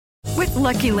With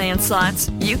Lucky Land Slots,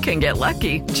 you can get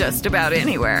lucky just about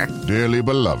anywhere. Dearly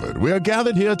beloved, we are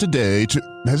gathered here today to...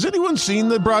 Has anyone seen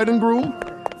the bride and groom?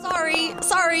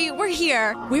 Sorry, we're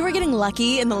here. We were getting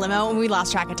lucky in the limo and we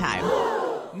lost track of time.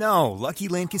 No, Lucky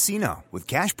Land Casino, with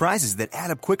cash prizes that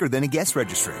add up quicker than a guest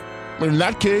registry. In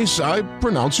that case, I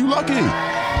pronounce you lucky.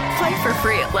 Play for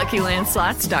free at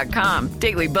LuckyLandSlots.com.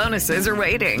 Daily bonuses are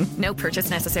waiting. No purchase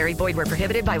necessary. Void where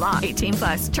prohibited by law.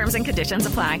 18+. Terms and conditions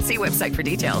apply. See website for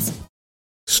details.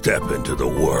 Step into the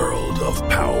world of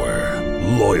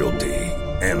power, loyalty,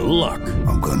 and luck.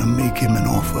 I'm gonna make him an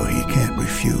offer he can't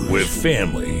refuse. With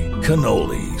family,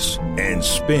 cannolis, and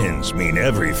spins mean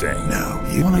everything. Now,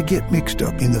 you wanna get mixed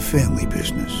up in the family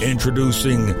business.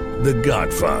 Introducing The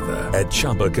Godfather at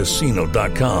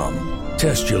ChumbaCasino.com.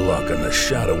 Test your luck in the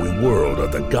shadowy world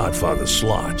of The Godfather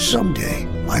slot. Someday,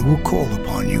 I will call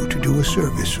upon you to do a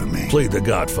service for me. Play The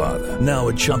Godfather, now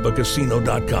at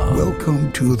ChumbaCasino.com.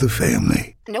 Welcome to the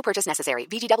family. No purchase necessary.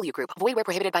 VGW Group. Void where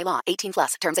prohibited by law.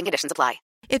 18+. Terms and conditions apply.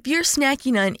 If you're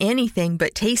snacking on anything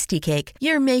but Tasty Cake,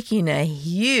 you're making a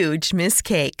huge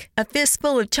mistake. A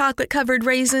fistful of chocolate-covered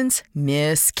raisins?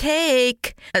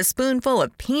 Mistake. A spoonful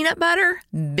of peanut butter?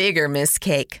 Bigger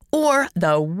mistake. Or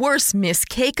the worst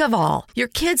mistake of all, your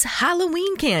kid's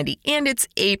Halloween candy, and it's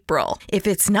April. If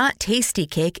it's not Tasty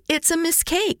Cake, it's a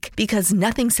mistake, because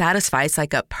nothing satisfies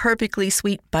like a perfectly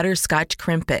sweet butterscotch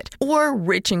crimpet or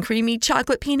rich and creamy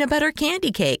chocolate peanut butter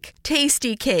candy cake.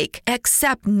 Tasty Cake.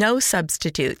 Accept no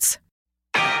substitutes.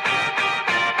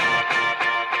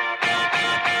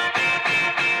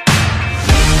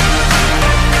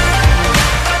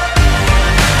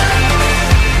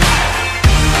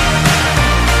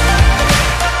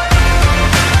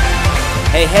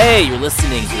 Hey, you're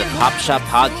listening to the Pop Shop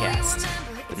Podcast,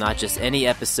 but not just any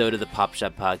episode of the Pop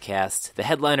Shop Podcast, the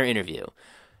Headliner Interview.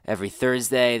 Every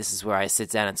Thursday, this is where I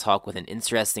sit down and talk with an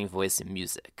interesting voice in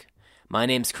music. My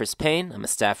name's Chris Payne. I'm a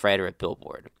staff writer at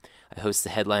Billboard. I host the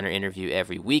Headliner Interview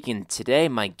every week, and today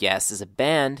my guest is a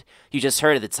band you just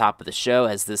heard at the top of the show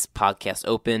as this podcast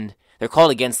opened. They're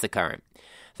called Against the Current.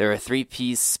 They're a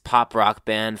three-piece pop rock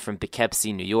band from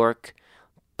Poughkeepsie, New York.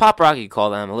 Pop rock, you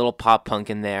call them. A little pop punk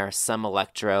in there, some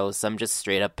electro, some just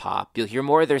straight-up pop. You'll hear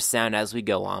more of their sound as we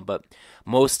go on, but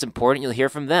most important, you'll hear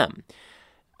from them.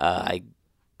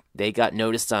 They got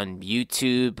noticed on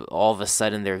YouTube. All of a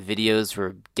sudden, their videos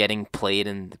were getting played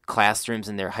in classrooms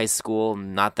in their high school.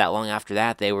 And not that long after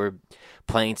that, they were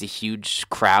playing to huge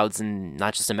crowds in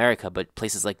not just America, but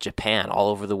places like Japan, all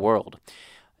over the world.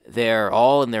 They're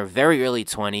all in their very early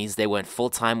 20s. They went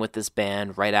full-time with this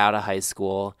band right out of high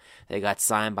school. They got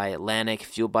signed by Atlantic,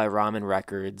 Fueled by Ramen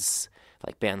Records,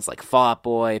 like bands like Fall Out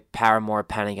Boy, Paramore,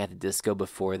 Panic at the Disco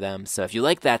before them. So if you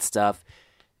like that stuff,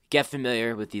 get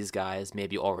familiar with these guys.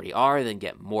 Maybe you already are, then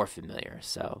get more familiar.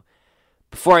 So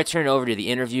before I turn it over to the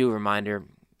interview, reminder,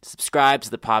 subscribe to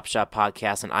the Pop Shop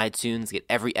Podcast on iTunes. Get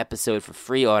every episode for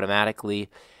free automatically.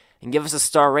 And give us a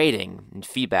star rating and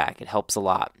feedback. It helps a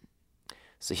lot.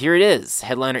 So here it is,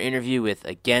 Headliner Interview with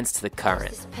Against the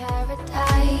Current.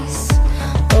 Paradise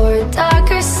or a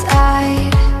darker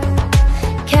side,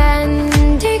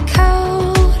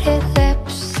 candy-coated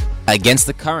lips. Against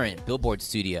the Current, Billboard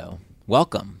Studio.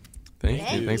 Welcome.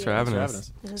 Thank you. Thanks for having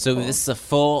us. So this is a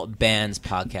full bands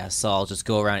podcast, so I'll just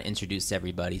go around and introduce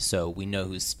everybody so we know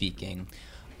who's speaking.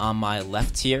 On my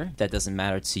left here, that doesn't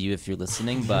matter to you if you're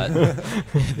listening, but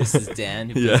this is Dan,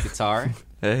 who plays guitar.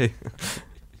 Hey.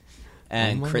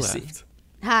 And Chrissy.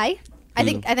 Hi. I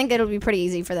think it'll be pretty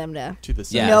easy for them to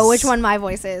Yes. know which one my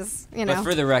voice is. You know. But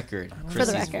for the record,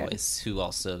 Chrissy's voice, who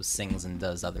also sings and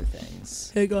does other things.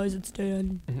 Hey guys, it's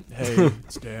Dan. Hey,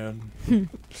 it's Dan.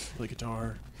 Play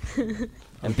guitar.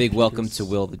 And big welcome to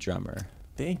Will, the drummer.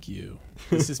 Thank you.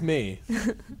 This is me.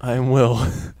 I am Will.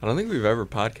 I don't think we've ever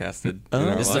podcasted.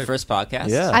 This is the first podcast?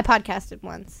 Yeah. I podcasted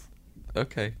once.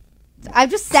 Okay. I'm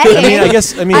just saying. I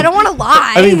don't want to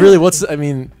lie. I mean, really,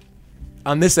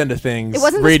 on this end of things, It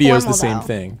wasn't radio is the this same formal,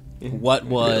 thing. What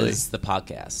was the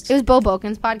podcast? It was Bo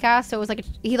Boken's podcast, so it was like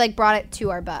he brought it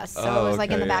to our bus, so it was like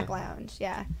in the okay, back lounge,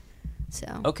 yeah. So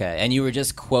Okay, and you were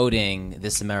just quoting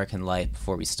This American Life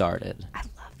before we started. I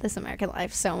love This American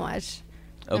Life so much.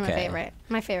 They're Okay.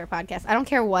 my favorite podcast. I don't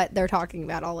care what they're talking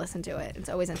about. I'll listen to it. It's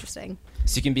always interesting.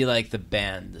 So you can be like the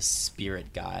band, the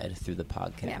spirit guide through the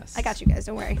podcast. Yeah, I got you guys.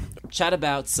 Don't worry. Chat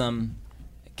about some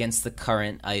Against the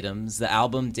Current items. The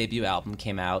debut album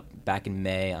came out back in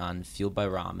May on Fueled by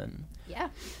Ramen. Yeah.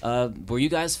 Were you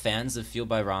guys fans of Fueled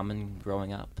by Ramen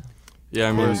growing up? Yeah,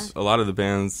 I mean, a lot of the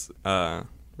bands were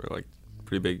like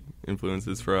pretty big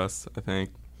influences for us, I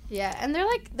think. Yeah, and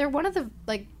they're one of the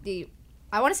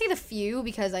I want to say the few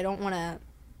because I don't want to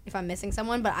if I'm missing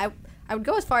someone, but I I would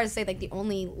go as far as to say like the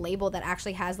only label that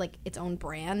actually has like its own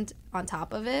brand on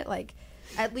top of it, like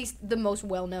at least the most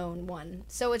well-known one.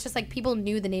 So it's just like people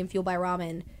knew the name Fueled by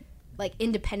Ramen like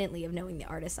independently of knowing the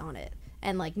artists on it,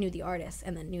 and like knew the artists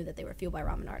and then knew that they were Fueled by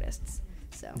Ramen artists.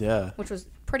 So yeah, which was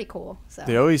pretty cool. So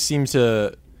they always seem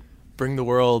to bring the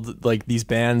world like these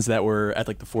bands that were at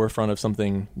like the forefront of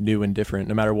something new and different,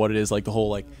 no matter what it is. Like the whole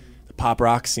like the pop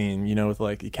rock scene, you know, with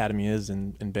like the Academy is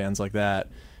and bands like that.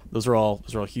 Those are all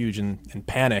huge, and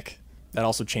Panic, that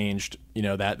also changed, you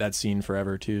know, that scene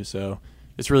forever too. So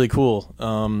it's really cool.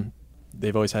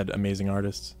 They've always had amazing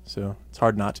artists, so it's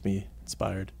hard not to be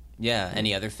inspired. Yeah.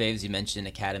 Any other faves? You mentioned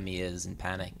Academy is and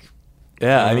Panic.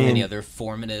 Yeah, I mean, any other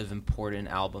formative, important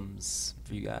albums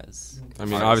for you guys? I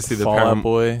mean, obviously the Fall Out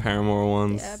Boy, Paramore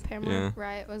ones. Yeah, Paramore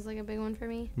Riot was like a big one for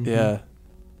me. Yeah.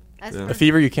 Yeah. The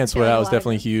Fever You Can't Sweat Out was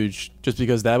definitely huge, just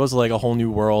because that was like a whole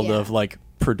new world of like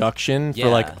production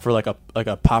for like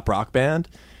a pop rock band.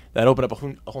 That opened up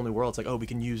a whole new world. It's like, oh, we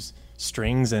can use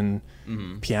strings and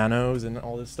pianos and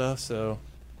all this stuff. So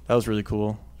that was really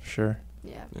cool, for sure.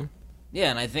 Yeah. Yeah,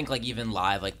 and I think like even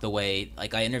live, like the way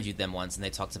like I interviewed them once, and they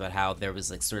talked about how there was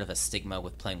like sort of a stigma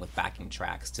with playing with backing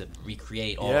tracks to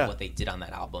recreate all of what they did on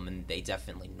that album, and they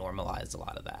definitely normalized a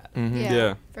lot of that.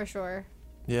 Yeah, for sure.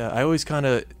 Yeah, I always kind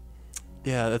of,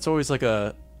 that's always like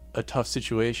a tough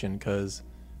situation, because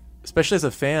especially as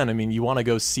a fan, I mean, you want to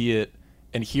go see it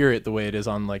and hear it the way it is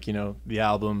on like, you know, the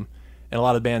album. And a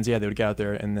lot of bands, they would get out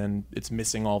there and then it's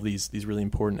missing all these really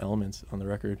important elements on the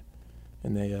record,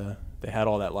 and they had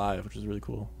all that live, which was really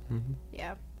cool.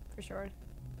 Yeah, for sure.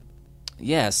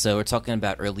 Yeah, so we're talking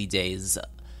about early days.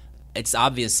 It's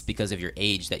obvious because of your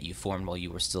age that you formed while you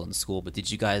were still in school, but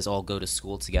did you guys all go to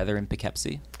school together in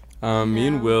Poughkeepsie? Me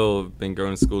and Will have been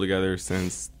going to school together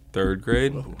since 3rd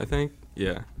grade, I think.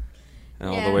 Yeah. And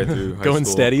all the way through high Going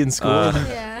school. steady in school?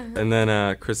 Yeah. And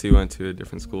then Chrissy went to a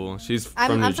different school. She's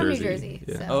from New Jersey. I'm from New Jersey.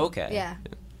 Yeah. So, Oh, okay. Yeah.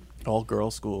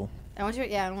 All-girl school. I went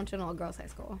to an all-girls high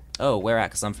school. Oh, where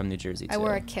at? Because I'm from New Jersey, too. I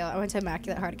wore a kilt. I went to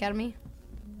Immaculate Heart Academy.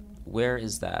 Where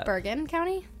is that? Bergen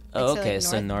County. Oh, like, okay,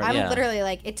 so north. I'm yeah. literally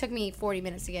like, it took me 40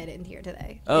 minutes to get in here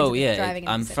today. Oh, yeah, Driving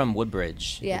I'm from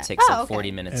Woodbridge. Yeah. It takes okay.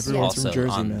 40 minutes Everyone's also from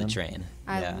Jersey, on man. the train.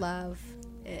 I love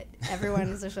it. Everyone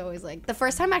is just always like, the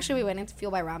first time actually we went into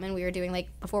Fueled by Ramen, we were doing like,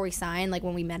 before we signed, like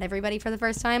when we met everybody for the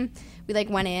first time, we like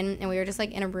went in and we were just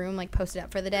like in a room like posted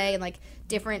up for the day, and like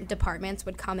different departments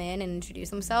would come in and introduce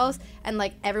themselves, and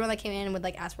like everyone that came in would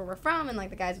like ask where we're from, and like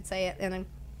the guys would say it, and then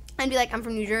I'd be like, I'm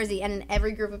from New Jersey, and in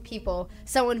every group of people,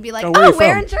 someone would be like,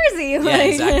 where in Jersey? Like, yeah,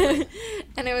 exactly.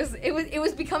 And it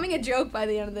was becoming a joke by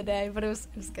the end of the day, but it was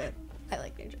good. I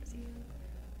like New Jersey.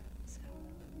 So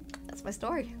that's my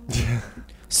story.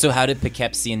 So how did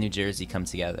Poughkeepsie and New Jersey come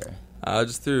together?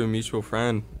 Just through a mutual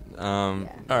friend. All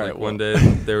right, One day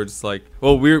they were just like,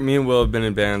 well, me and Will have been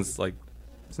in bands like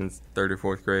since 3rd or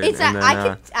 4th grade. It's and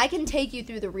then, I can take you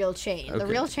through the real chain. okay. The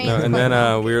real chain. No, is and quite then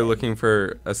long. we were looking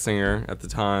for a singer at the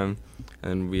time,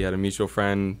 and we had a mutual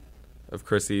friend of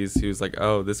Chrissy's who was like,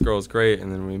 oh, this girl's great,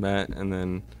 and then we met, and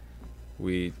then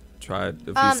we tried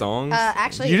a few songs.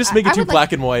 Actually, you just make it too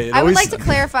black and white. I would like to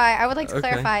clarify. Okay.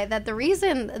 Clarify that the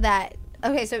reason that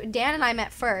so Dan and I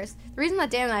met first. The reason that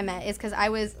Dan and I met is because I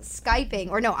was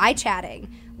iChatting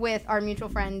with our mutual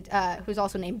friend who's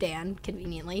also named Dan,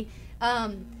 conveniently,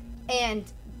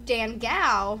 and Dan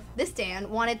Gow. This Dan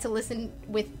wanted to listen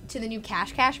to the new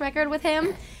Cash record with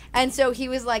him, and so he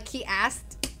was like, he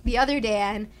asked the other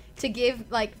Dan to give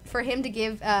him to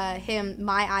give him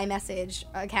my iMessage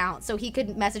account so he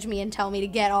could message me and tell me to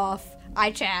get off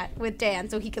iChat with Dan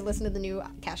so he could listen to the new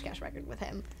Cash record with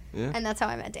him. Yeah. And that's how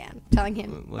I met Dan, telling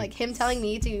him him telling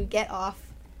me to get off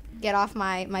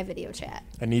my video chat.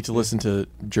 I need to listen to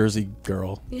Jersey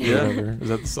Girl. Yeah. Whatever. Is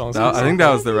that the song? I think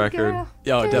that was the record.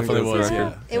 Yeah, it definitely was. The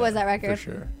Yeah. It was that record. For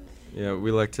sure. Yeah,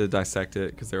 we like to dissect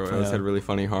it because they always had really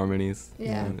funny harmonies.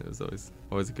 Yeah. And it was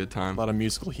always a good time. A lot of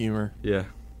musical humor. Yeah.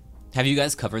 Have you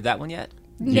guys covered that one yet?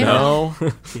 No,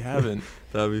 we haven't.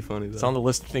 That would be funny, though. It's on the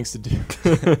list of things to do.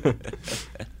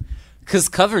 Because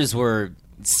covers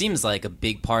seems like a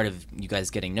big part of you guys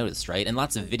getting noticed, right? And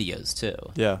lots of videos, too.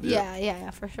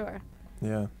 Yeah, for sure.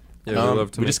 Yeah. Yeah, we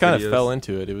love to we make just kind of videos. fell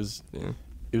into it. It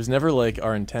was never like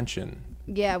our intention.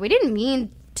 Yeah, we didn't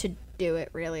mean to do it,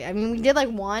 really. I mean, we did like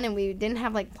one, and we didn't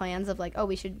have like plans of like,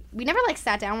 we never like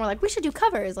sat down and we're like, we should do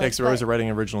covers. Like, Because we're always writing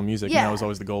original music, and Yeah. that was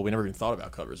always the goal. We never even thought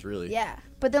about covers, really. Yeah,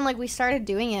 but then like we started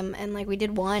doing them, and like we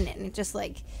did one, and it just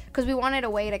like, because we wanted a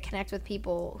way to connect with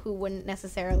people who wouldn't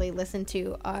necessarily listen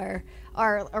to our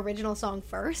original song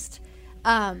first.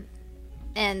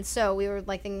 And so we were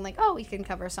like thinking like, oh, we can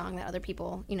cover a song that other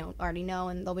people, you know, already know,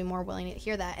 and they'll be more willing to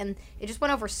hear that. And it just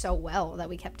went over so well that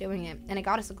we kept doing it, and it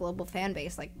got us a global fan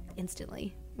base like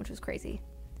instantly, which was crazy.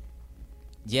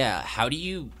 Yeah, how do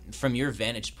you, from your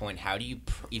vantage point, how do you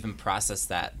even process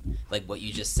that? Like what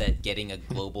you just said, getting a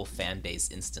global fan base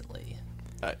instantly.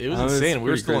 It was insane. We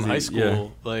were still in high school. Yeah.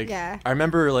 Like, Yeah. I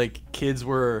remember like kids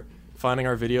were finding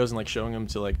our videos and like showing them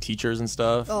to like teachers and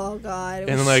stuff. Oh God, it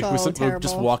and was then like so we would terrible.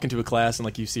 just walk into a class and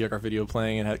like you see like our video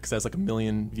playing and because it has like 1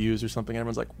 million views or something. And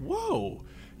everyone's like, whoa,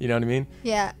 you know what I mean?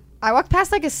 Yeah. I walked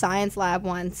past like a science lab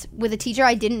once with a teacher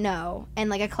I didn't know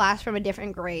and like a class from a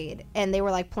different grade, and they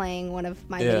were like playing one of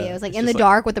my videos like in the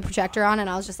dark with the projector on, and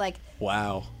I was just like,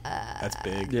 wow, that's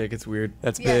big. Yeah, it gets weird.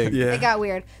 That's big. It got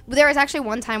weird. But there was actually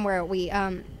one time where we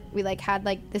like had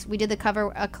like this, we did the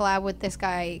collab with this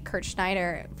guy Kurt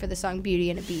Schneider for the song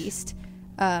Beauty and a Beast,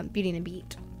 Beauty and a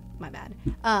Beat, my bad.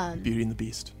 Beauty and the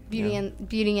Beast. Beauty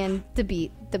and the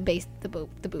Beat, the bass, the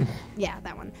boop, yeah,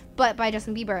 that one. But by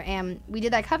Justin Bieber, and we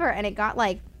did that cover, and it got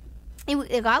like,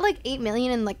 it got like 8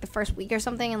 million in like the first week or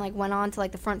something, and like went on to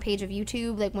like the front page of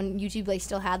YouTube, like when YouTube like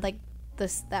still had like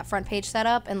that front page set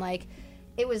up, and like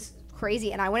it was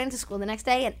crazy. And I went into school the next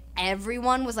day, and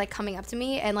everyone was like coming up to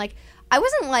me, and like I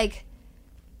wasn't like,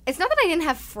 it's not that I didn't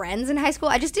have friends in high school.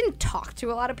 I just didn't talk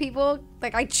to a lot of people.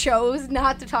 Like, I chose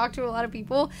not to talk to a lot of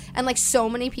people. And, like, so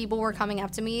many people were coming up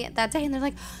to me that day, and they're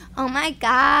like, oh, my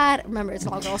God. Remember, it's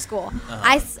an all-girls school.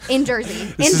 In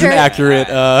Jersey. This is inaccurate.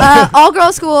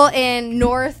 All-girls school in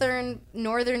northern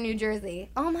New Jersey.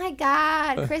 Oh, my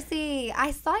God, Chrissy, I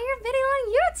saw your video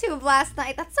on YouTube last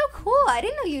night. That's so cool. I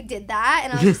didn't know you did that.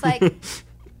 And I was just like...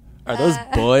 Are those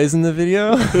boys in the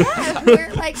video? Yeah,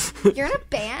 we're like, you're in a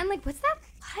band? Like, what's that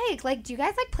like? Like, do you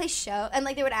guys, like, play show? And,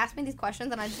 like, they would ask me these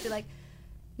questions, and I'd just be like,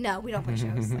 no, we don't play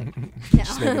shows. Like,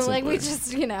 no. Like, we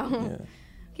just, you know,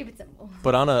 keep it simple.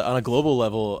 But on a global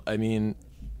level, I mean,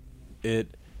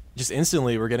 it just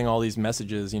instantly we're getting all these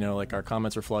messages, you know, like our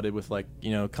comments are flooded with, like,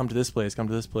 you know, come to this place.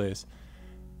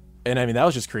 And, I mean, that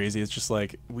was just crazy. It's just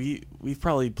like we've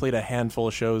probably played a handful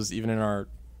of shows even in our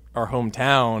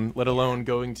hometown, let alone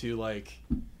going to, like,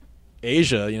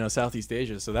 Asia, you know, Southeast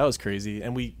Asia. So that was crazy.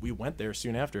 And we went there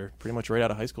soon after, pretty much right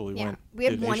out of high school. We had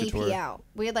one Asia EP tour. out.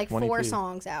 We had like 4 EP.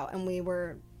 songs out, and we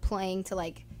were playing to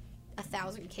like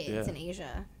 1,000 kids in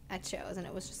Asia at shows, and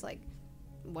it was just like,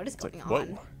 what is going on?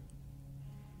 Whoa.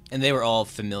 And they were all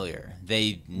familiar.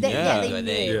 They knew. They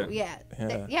knew. Yeah.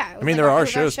 I mean, there are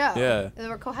shows. Yeah. They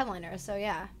were co-headliners, so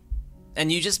yeah.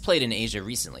 And you just played in Asia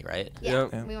recently, right?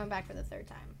 Yeah. We went back for the 3rd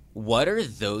time. What are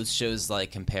those shows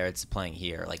like compared to playing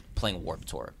here, like playing Warped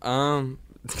Tour?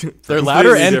 They're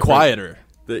louder and different. quieter.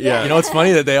 Yeah. You know, it's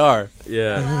funny that they are.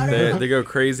 Yeah. They go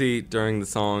crazy during the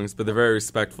songs, but they're very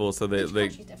respectful. So they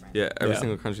every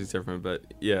single country's different, but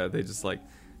yeah, they just like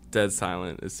dead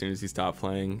silent as soon as you stop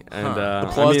playing. And the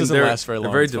applause doesn't last very long.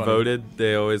 They're very It's funny. devoted.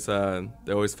 They always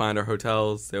find our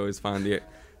hotels. They always find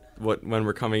when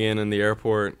we're coming in the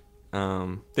airport.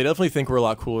 They definitely think we're a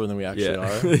lot cooler than we actually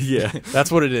are. Yeah. That's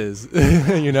what it is.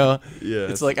 You know? Yeah.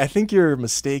 It's like, I think you're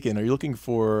mistaken. Are you looking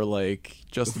for, like,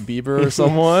 Justin Bieber or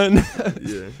someone?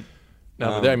 Yeah.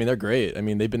 No, but they're great. I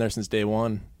mean, they've been there since day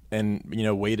one and, you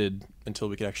know, waited until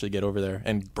we could actually get over there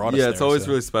and brought us there. Yeah, it's always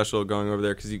really special going over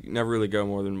there because you never really go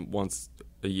more than once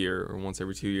a year or once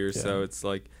every 2 years. Yeah. So it's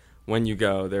like when you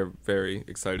go, they're very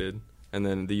excited. And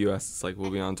then the U.S., it's like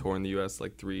we'll be on tour in the U.S.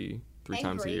 like three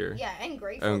times a year. Yeah, and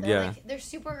grateful. They're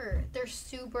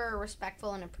super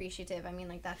respectful and appreciative. I mean,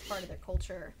 like, that's part of their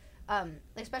culture.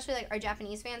 Especially, like, our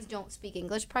Japanese fans don't speak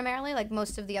English primarily. Like,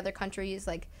 most of the other countries,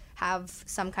 like, have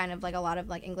some kind of, like, a lot of,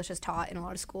 like, English is taught in a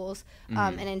lot of schools.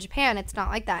 And in Japan, it's not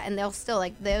like that. And they'll still,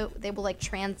 like, they will, like,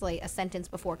 translate a sentence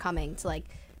before coming to, like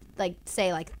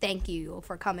say, like, thank you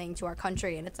for coming to our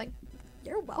country. And it's like,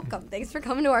 you're welcome. Thanks for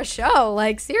coming to our show.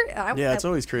 Like, seriously. Yeah, it's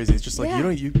always crazy. It's just like,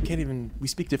 you can't even, we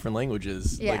speak different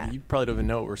languages. Yeah. Like, you probably don't even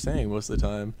know what we're saying most of the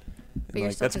time. And,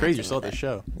 like, that's crazy. You're still at the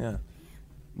show. Yeah.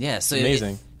 Yeah, so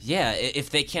amazing.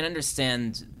 If they can't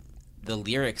understand the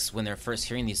lyrics when they're first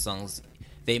hearing these songs,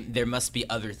 there must be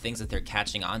other things that they're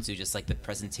catching on to, just like the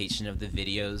presentation of the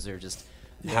videos or just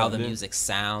how the music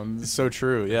sounds. It's so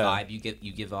true, yeah. The vibe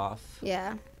you give off.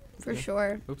 Yeah, for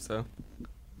sure. Hope so.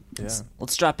 Yeah.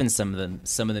 Let's drop in some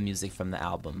of the music from the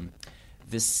album.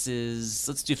 Let's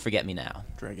do Forget Me Now.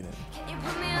 Dragging it. Can you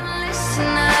put me on the list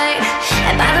tonight?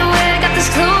 And by the way, I got this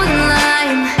clothing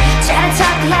line. Try to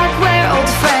talk like we're old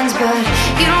friends, but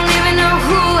you don't even know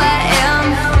who I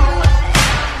am.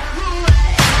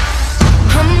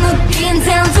 I'm looking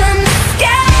down from the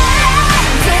sky,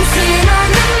 dancing on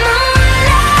the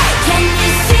moonlight. Can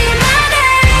you see my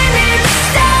name in the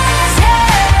stars?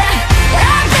 Yeah.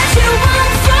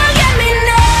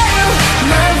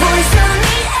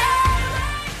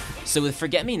 So with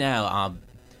Forget Me Now,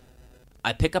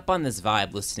 I pick up on this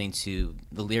vibe listening to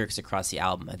the lyrics across the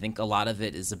album. I think a lot of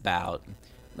it is about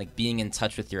like being in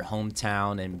touch with your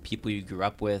hometown and people you grew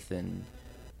up with and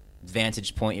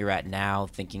vantage point you're at now,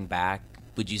 thinking back.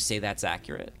 Would you say that's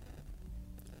accurate?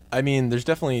 I mean, there's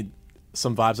definitely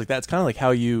some vibes like that. It's kind of like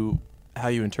how you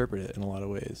interpret it in a lot of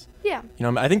ways. Yeah.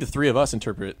 You know, I think the three of us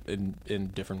interpret it in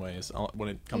different ways when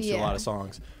it comes to a lot of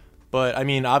songs. But I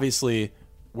mean, obviously,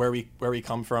 where we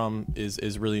come from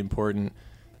is really important,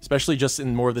 especially just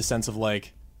in more of the sense of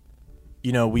like,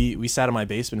 you know, we sat in my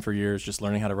basement for years just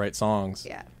learning how to write songs.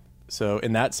 Yeah. So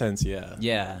in that sense, yeah.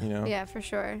 Yeah. You know? Yeah, for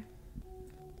sure.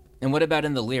 And what about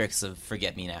in the lyrics of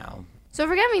Forget Me Now? So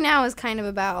Forget Me Now is kind of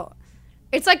about,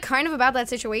 it's like kind of about that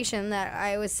situation that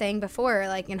I was saying before,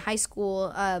 like in high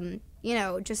school, you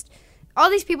know, just all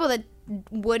these people that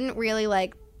wouldn't really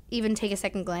like even take a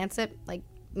second glance at like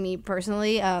me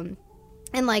personally,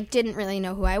 and like didn't really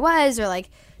know who I was, or like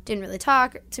didn't really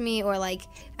talk to me, or like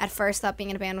at first thought being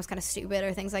in a band was kind of stupid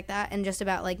or things like that. And just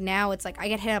about like now it's like I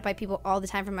get hit up by people all the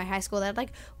time from my high school that are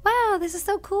like, wow, this is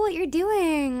so cool what you're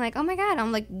doing, like, oh my god.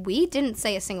 I'm like, we didn't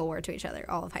say a single word to each other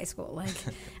all of high school. Like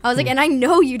I was like, and I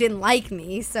know you didn't like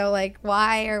me, so like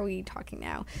why are we talking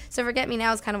now? So Forget Me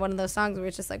Now is kind of one of those songs where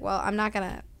it's just like, well, I'm not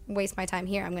gonna waste my time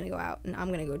here. I'm gonna go out and I'm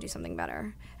gonna go do something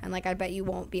better, and like I bet you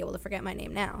won't be able to forget my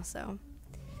name now. So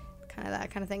kind of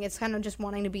that kind of thing. It's kind of just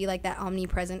wanting to be like that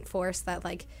omnipresent force that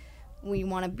like we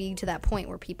want to be to that point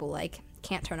where people like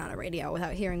can't turn on a radio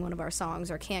without hearing one of our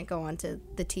songs, or can't go onto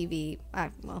the TV.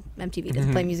 Well, MTV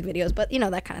doesn't play music videos, but you know,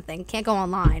 that kind of thing. Can't go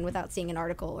online without seeing an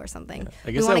article or something. Yeah.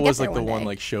 I guess that was like the one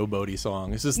like showboaty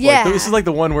song. It's just like this is like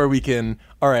the one where we can.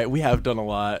 All right, we have done a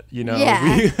lot. You know,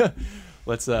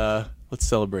 let's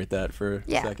celebrate that for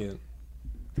a second.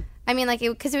 I mean, like,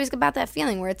 because it was about that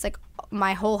feeling where it's like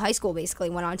my whole high school basically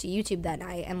went onto YouTube that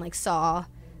night and like saw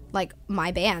like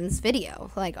my band's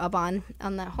video like up on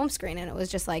the home screen, and it was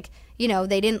just like, you know,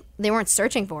 they weren't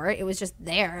searching for it, it was just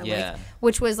there, like,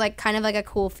 which was like kind of like a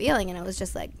cool feeling. And it was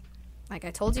just like I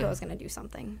told you I was gonna do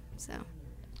something. So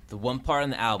the one part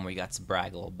on the album where you got to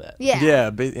brag a little bit.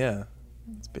 Yeah,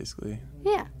 it's basically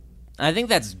I think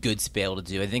that's good to be able to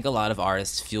do. I think a lot of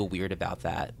artists feel weird about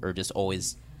that, or just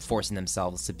always forcing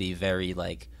themselves to be very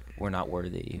like, we're not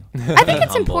worthy. I think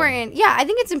it's important. Yeah, I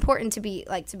think it's important to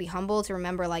be humble, to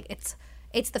remember like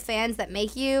it's the fans that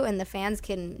make you, and the fans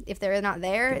can, if they're not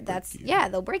there,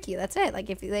 they'll break you. That's it.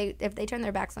 Like if they turn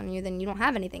their backs on you, then you don't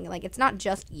have anything. Like it's not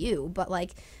just you, but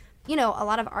like, you know, a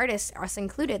lot of artists, us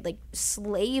included, like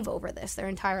slave over this their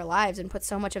entire lives and put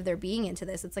so much of their being into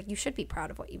this. It's like you should be proud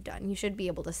of what you've done. You should be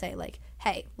able to say like,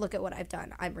 hey, look at what I've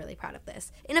done. I'm really proud of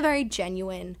this, in a very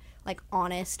genuine, like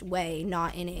honest way,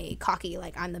 not in a cocky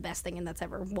like I'm the best thing and that's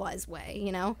ever was way,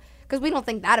 you know? Because we don't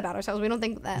think that about ourselves. We don't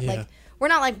think that like we're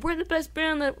not like we're the best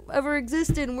band that ever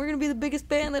existed and we're gonna be the biggest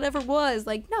band that ever was.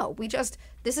 Like no,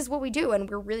 this is what we do, and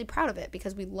we're really proud of it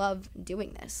because we love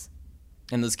doing this.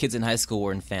 And those kids in high school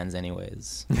weren't fans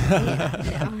anyways.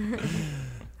 I don't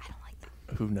like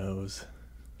that. Who knows?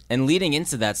 And leading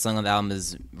into that song on the album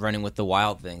is Running with the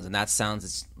Wild Things, and that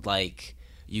sounds like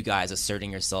you guys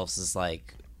asserting yourselves as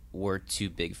like, we're too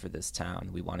big for this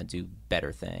town. We want to do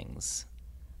better things.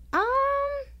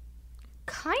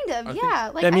 Kind of,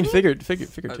 yeah. Like I mean,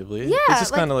 figuratively. Yeah, it's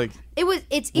just kind of like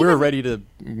we're ready to,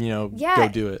 you know, go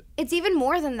do it. It's even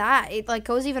more than that. It like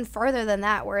goes even further than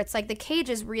that, where it's like the cage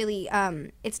is really,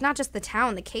 it's not just the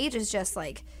town. The cage is just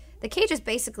like, the cage is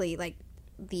basically like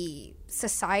the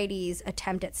society's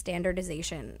attempt at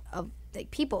standardization of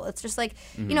like people. It's just like,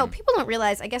 you know, people don't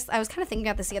realize. I guess I was kind of thinking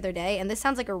about this the other day, and this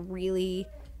sounds like a really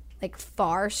like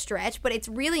far stretch, but it's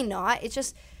really not. It's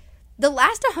just the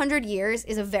last 100 years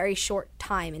is a very short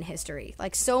time in history.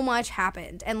 Like so much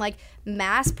happened, and like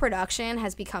mass production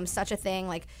has become such a thing.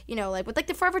 Like, you know, like with like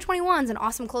the Forever 21s and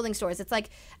awesome clothing stores, it's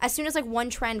like as soon as like one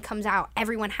trend comes out,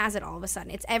 everyone has it all of a sudden.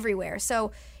 It's everywhere.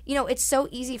 So, you know, it's so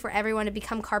easy for everyone to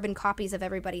become carbon copies of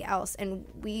everybody else. And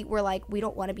we were like, we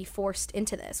don't want to be forced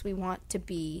into this. We want to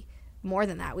be more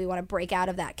than that. We want to break out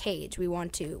of that cage.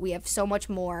 We have so much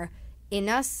more in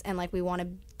us, and like we want to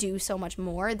do so much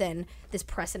more than this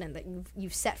precedent that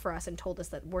you've set for us and told us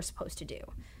that we're supposed to do.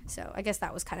 So I guess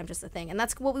that was kind of just the thing, and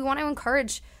that's what we want to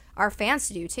encourage our fans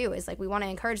to do too, is like we want to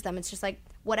encourage them. It's just like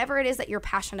whatever it is that you're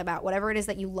passionate about, whatever it is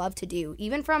that you love to do,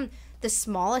 even from the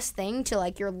smallest thing to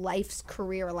like your life's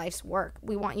career, life's work,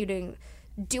 we want you to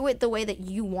do it the way that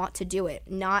you want to do it,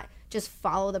 not just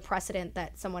follow the precedent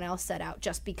that someone else set out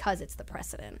just because it's the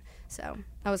precedent. So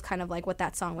that was kind of like what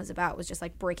that song was about, was just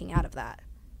like breaking out of that.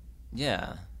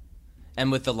 Yeah.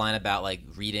 And with the line about like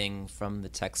reading from the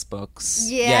textbooks,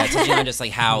 Yeah. touching on just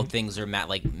like how things are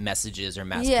like messages are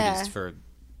mass produced for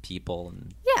people.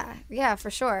 And Yeah,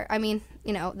 for sure. I mean,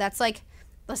 that's like,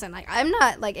 listen, like I'm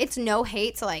not like it's no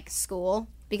hate to like school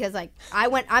because like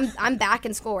I'm back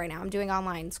in school right now. I'm doing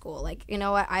online school. Like, you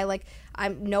know what?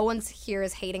 I'm no one's here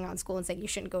is hating on school and saying you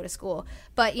shouldn't go to school.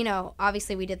 But,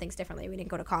 obviously we did things differently. We didn't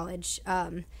go to college.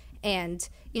 And,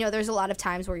 there's a lot of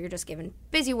times where you're just given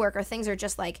busy work or things are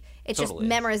just like, it's Totally.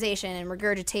 just memorization and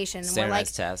regurgitation. And we're like,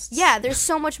 Standardized tests. yeah, there's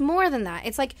so much more than that.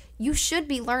 It's like, you should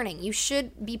be learning. You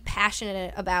should be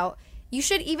passionate about, you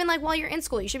should even like while you're in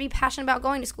school, you should be passionate about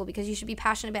going to school because you should be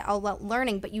passionate about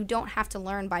learning, but you don't have to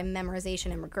learn by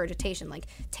memorization and regurgitation. Like,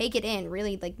 take it in,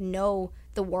 really like know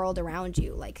the world around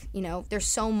you. Like, there's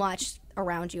so much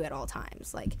around you at all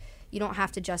times. Like, you don't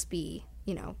have to just be,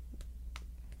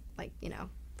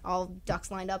 all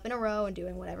ducks lined up in a row and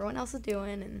doing what everyone else is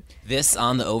doing. And this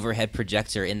on the overhead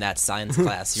projector in that science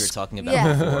class you were talking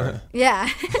about before. Yeah.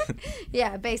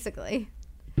 Yeah, basically.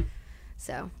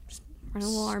 So, just run a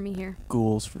little army here.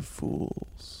 Schools for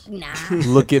fools. Nah.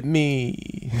 Look at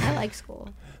me. I like school.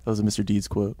 That was a Mr. Deeds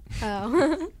quote.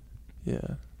 Oh. Yeah.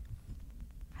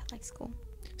 I like school.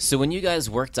 So when you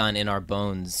guys worked on In Our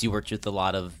Bones, you worked with a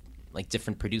lot of like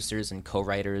different producers and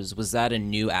co-writers. Was that a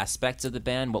new aspect of the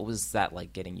band? What was that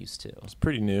like getting used to? It's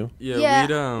pretty new.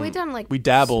 Yeah, we'd done like we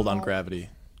dabbled on small- Gravity.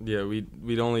 Yeah,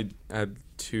 we'd only had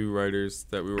 2 writers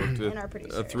that we worked with, And our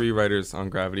producer. 3 writers on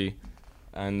Gravity,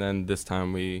 and then this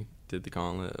time we did the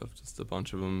gauntlet of just a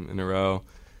bunch of them in a row,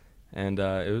 and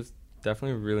it was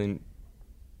definitely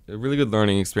a really good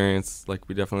learning experience. Like,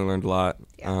 we definitely learned a lot.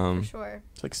 Yeah, for sure.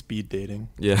 It's like speed dating.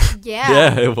 Yeah. Yeah.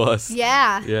 Yeah, it was.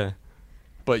 Yeah. Yeah.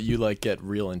 But you like get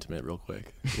real intimate real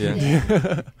quick.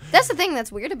 Yeah. That's the thing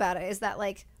that's weird about it is that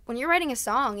like when you're writing a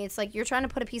song, it's like you're trying to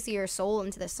put a piece of your soul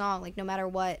into the song, like no matter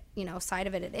what, side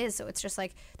of it is. So it's just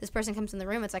like this person comes in the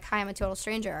room, it's like, hi, I'm a total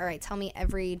stranger. All right, tell me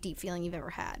every deep feeling you've ever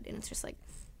had. And it's just like,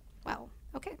 wow,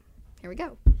 okay, here we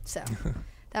go. So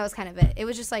that was kind of it. It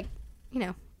was just like,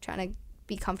 trying to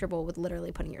be comfortable with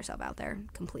literally putting yourself out there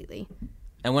completely.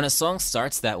 And when a song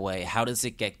starts that way, how does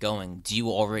it get going? Do you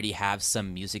already have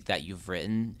some music that you've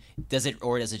written? Does it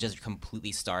just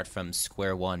completely start from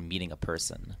square one, meeting a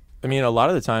person? I mean, a lot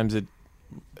of the times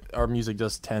our music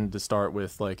does tend to start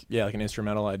with like an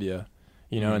instrumental idea,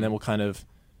 and then we'll kind of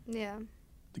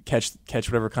catch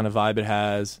whatever kind of vibe it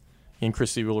has. And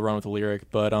Chrissy will run with the lyric.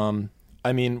 But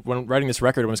I mean, when writing this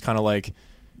record, it was kind of like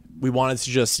we wanted to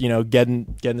just get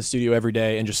in the studio every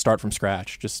day and just start from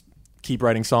scratch, just keep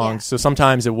writing songs. Yeah. So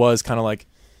sometimes it was kind of like,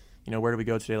 where do we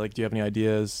go today? Like, do you have any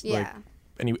ideas? Yeah.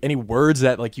 Like any words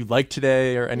that like you like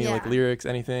today or any like lyrics,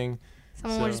 anything?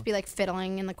 Someone would just be like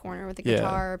fiddling in the corner with a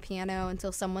guitar or piano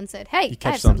until someone said, hey, you I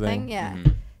catch have something. something. Yeah. Mm-hmm.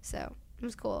 So it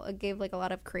was cool. It gave like a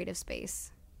lot of creative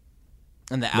space.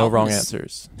 And the no album wrong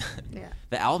answers. Yeah.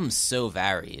 The album's so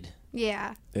varied.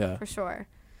 Yeah. Yeah. For sure.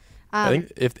 I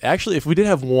think if we did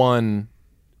have one,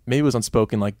 maybe it was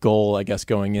unspoken like goal, I guess,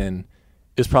 going in,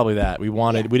 it was probably that we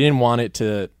didn't want it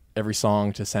to every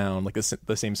song to sound like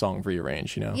the same song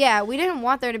rearranged, Yeah, we didn't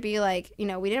want there to be like,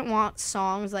 we didn't want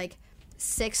songs like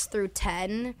 6 through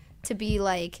 10 to be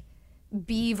like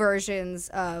B versions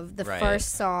of the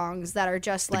first songs that are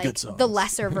just like the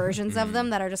lesser versions of them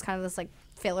that are just kind of this like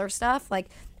filler stuff. Like,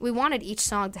 we wanted each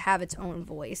song to have its own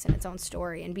voice and its own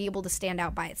story and be able to stand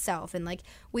out by itself. And like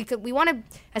we wanted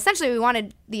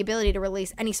the ability to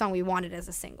release any song we wanted as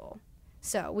a single.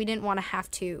 So we didn't want to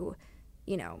have to,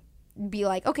 be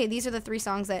like, okay, these are the 3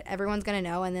 songs that everyone's going to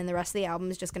know, and then the rest of the album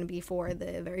is just going to be for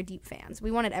the very deep fans. We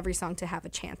wanted every song to have a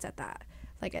chance at that,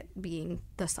 like at being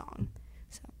the song.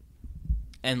 So.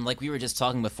 And like we were just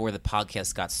talking before the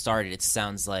podcast got started, it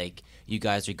sounds like you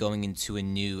guys are going into a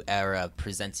new era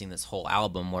presenting this whole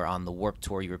album, where on the Warped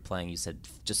Tour you were playing, you said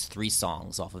just 3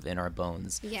 songs off of In Our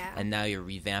Bones. Yeah. And now you're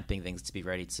revamping things to be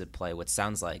ready to play what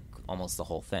sounds like almost the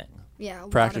whole thing. Yeah,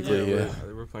 practically.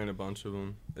 We're playing a bunch of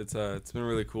them. It's been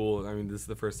really cool. I mean, this is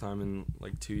the first time in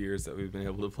like 2 years that we've been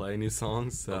able to play new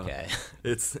songs. So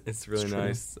it's really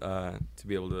nice to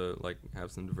be able to like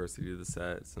have some diversity to the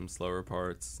set, some slower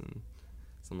parts and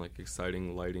some like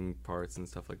exciting lighting parts and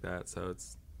stuff like that. So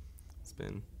it's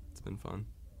been fun.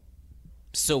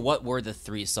 So what were the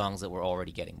 3 songs that were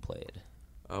already getting played?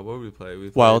 What would we play? We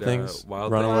played, Wild Things,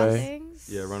 Runaway. Things.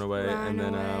 Yeah, Runaway, and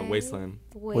then Wasteland.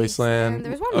 Wasteland.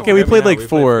 There was one Okay, more. we played like we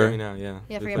 4. Played now, yeah.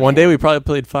 Yeah, One day we probably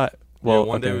played 5. Well,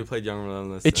 one day okay. we played Young and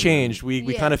Relentless. It changed. We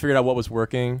Yeah. kind of figured out what was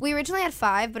working. We originally had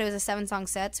 5, but it was a 7-song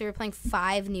set, so we were playing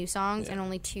 5 new songs and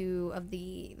only 2 of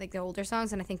the older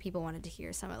songs. And I think people wanted to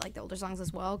hear some of like the older songs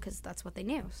as well because that's what they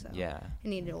knew. So Yeah. it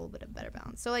needed a little bit of better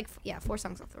balance. So like 4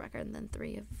 songs off the record and then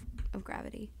 3 of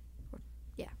Gravity.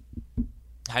 Yeah.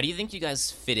 How do you think you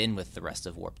guys fit in with the rest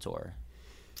of Warped Tour?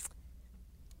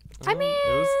 I mean, it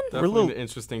was We're a definitely little- an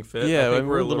interesting fit. yeah, I think we're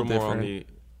we're a a little little more on different.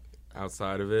 the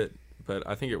outside of it, but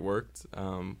I think it worked.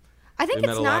 I think we met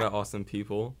it's a not- lot of awesome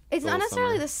people. It's the not whole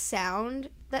necessarily summer. the sound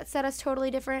that set us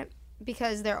totally different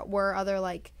because there were other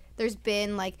like there's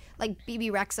been like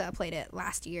BB Rexa played it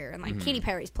last year and like Katy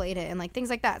Perry's played it and like things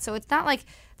like that. So it's not like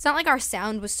our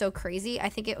sound was so crazy. I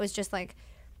think it was just like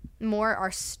more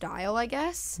our style, I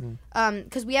guess.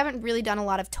 Because we haven't really done a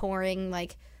lot of touring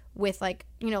like with like,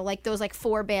 you know, like those like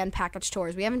 4-band package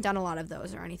tours. We haven't done a lot of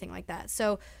those or anything like that.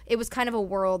 So it was kind of a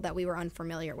world that we were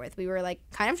unfamiliar with. We were like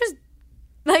kind of just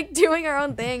like doing our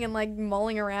own thing and like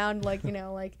mulling around like, you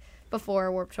know, like before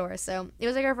Warped Tour. So it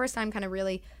was like our first time kind of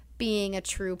really being a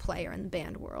true player in the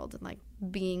band world and like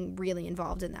being really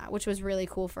involved in that, which was really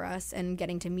cool for us and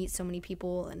getting to meet so many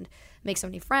people and make so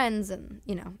many friends. And,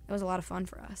 you know, it was a lot of fun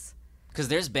for us. Because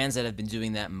there's bands that have been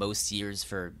doing that most years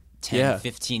for 10, Yeah.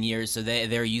 15 years. So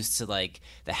they're used to like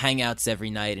the hangouts every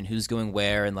night and who's going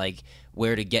where and like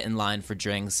where to get in line for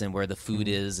drinks and where the food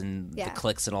is and Yeah. the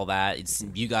clicks and all that. It's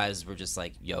you guys were just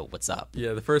like, yo, what's up?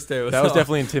 Yeah, the first day was That was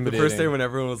definitely intimidating. The first day when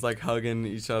everyone was like hugging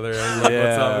each other and like,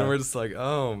 what's up, and we're just like,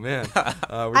 oh man,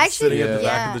 we're just sitting at the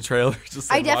back of the trailer, just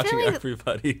like watching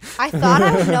everybody. I thought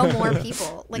I would know more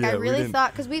people. Like Yeah, I we really didn't-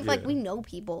 thought because we yeah. know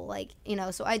people, like, you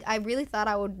know. So I really thought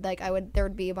there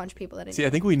would be a bunch of people that I See, I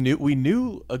think we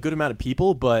knew a good amount of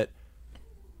people, but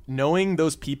knowing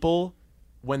those people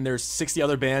when there's 60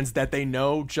 other bands that they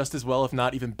know just as well, if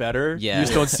not even better, Yeah.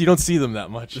 you don't see them that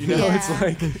much. You know, Yeah. it's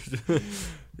like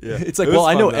Yeah. it's like, It was well,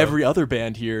 I fun, know though. every other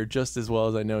band here just as well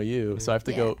as I know you, so I have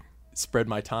to Yeah. go spread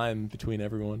my time between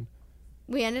everyone.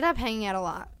 we ended up hanging out a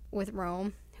lot with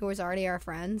Rome, who was already our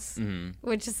friends,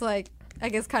 which is like I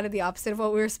guess kind of the opposite of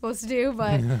what we were supposed to do,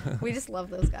 but we just love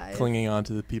those guys. Clinging on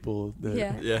to the people that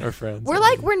Yeah. are friends.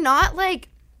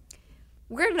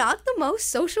 We're not the most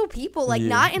social people, like Yeah.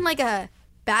 not in like a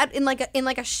bad in like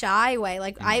a shy way.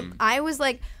 Like I was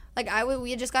like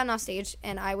we had just gotten off stage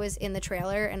and I was in the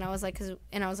trailer and I was like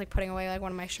putting away like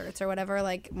one of my shirts or whatever,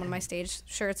 like one of my stage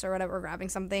shirts or whatever, grabbing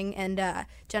something, and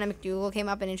Jenna McDougal came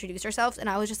up and introduced herself and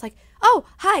I was just like, oh,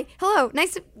 hi, hello,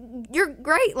 you're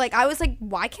great. Like I was like,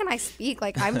 why can't I speak?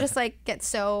 Like I'm just like get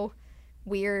so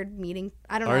weird meeting.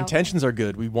 I don't know. Our intentions are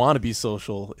good. We want to be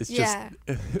social. It's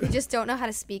we just don't know how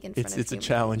to speak in front of it's a humans.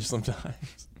 challenge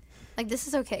sometimes. Like this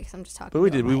is okay because I'm just talking. But we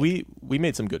to a did. mic. We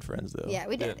made some good friends though. Yeah,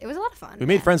 we did. It was a lot of fun. We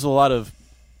made friends with a lot of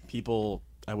people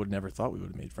I would never thought we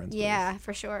would have made friends with. Yeah,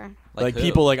 for sure. Like who?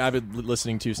 people like I've been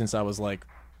listening to since I was like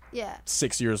Yeah.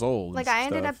 6 years old. Like and I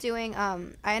ended stuff.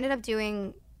 up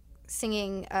doing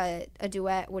singing a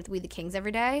duet with We the Kings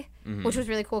every day, which was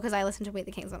really cool because I listened to We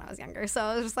the Kings when I was younger. So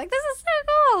I was just like, this is so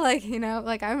cool. Like, you know,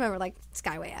 like I remember like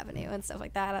Skyway Avenue and stuff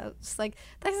like that. I was just like,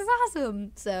 this is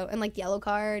awesome. So, and like Yellow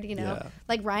Card, you know, Yeah.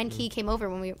 like Ryan Key came over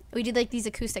when we did like these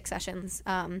acoustic sessions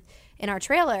in our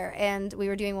trailer, and we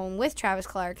were doing one with Travis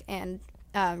Clark, and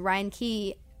Ryan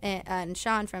Key and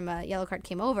Sean from Yellow Card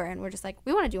came over, and we're just like,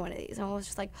 we want to do one of these. And I was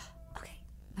just like,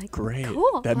 like, Great.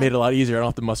 cool. That Like- made it a lot easier. I don't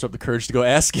have to muster up the courage to go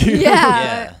ask you.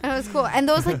 Yeah, it was cool. And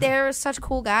those like they were such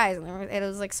cool guys, and it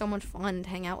was like so much fun to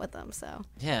hang out with them. So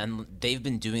Yeah, and they've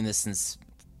been doing this since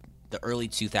the early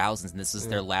 2000s, and this is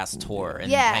their last tour, and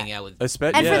Yeah. hanging out with and for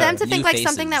them to think new like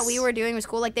something that we faces. were doing was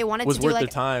cool, like they wanted Was to do worth their like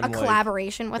time, a like-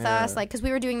 collaboration with Yeah. us, like because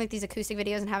we were doing like these acoustic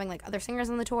videos and having like other singers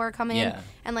on the tour come in, Yeah.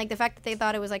 and like the fact that they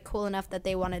thought it was like cool enough that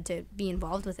they wanted to be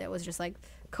involved with it was just like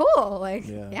cool, like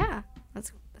Yeah.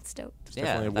 that's dope. It's Yeah,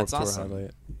 definitely a that's Warped awesome. Tour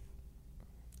highlight.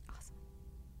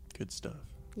 Good stuff.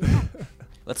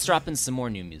 Let's drop in some more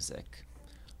new music.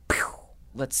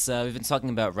 Let's. We've been talking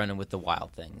about running with the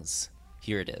wild things.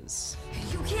 Here it is.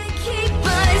 You can't keep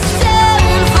us down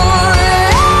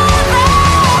forever.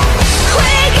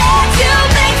 We got to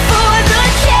make for the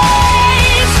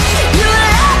cage. You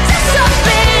locked us up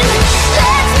in.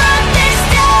 Let's run this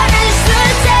down as the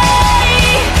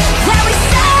day that we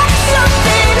start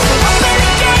something. Open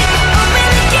the gate,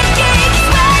 gate.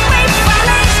 Where we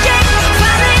finally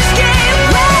escape.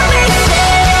 Where we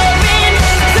tearing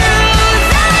through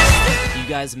the. You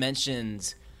guys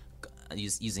mentioned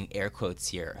using air quotes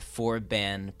here,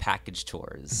 4-band package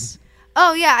tours.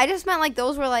 Oh yeah, I just meant like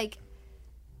those were like,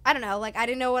 I don't know, like I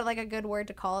didn't know what like a good word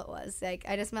to call it was. Like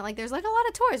I just meant like there's like a lot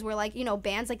of tours where like, you know,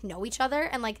 bands like know each other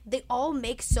and like they all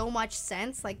make so much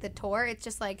sense. Like the tour, it's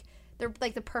just like they're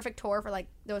like the perfect tour for like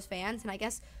those fans. And I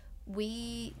guess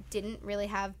we didn't really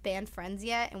have band friends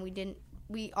yet, and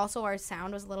we also, our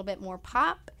sound was a little bit more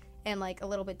pop and like a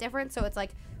little bit different, so it's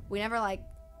like we never like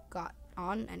got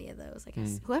on any of those. I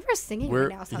guess whoever's singing right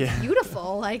now sounds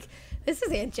beautiful. Like, this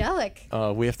is angelic.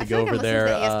 We have to go over there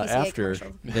after.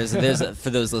 There's for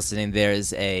those listening,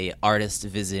 there's a artist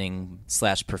visiting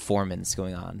 / performance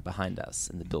going on behind us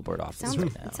in the Billboard office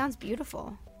right now. It sounds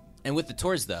beautiful. And with the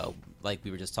tours, though, like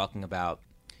we were just talking about,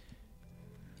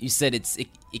 you said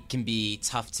it can be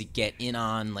tough to get in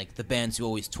on, like, the bands who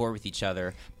always tour with each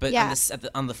other. But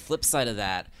on the flip side of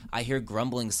that, I hear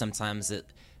grumbling sometimes that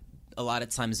a lot of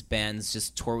times bands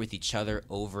just tour with each other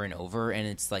over and over, and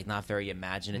it's like not very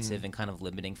imaginative and kind of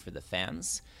limiting for the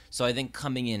fans. So I think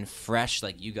coming in fresh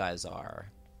like you guys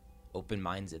are,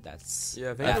 open-minded, I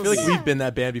feel like we've been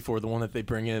that band before, the one that they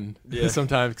bring in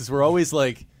sometimes, because we're always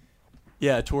like,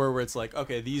 a tour where it's like,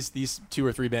 okay, these 2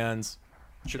 or 3 bands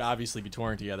should obviously be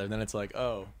touring together. And then it's like,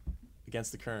 oh,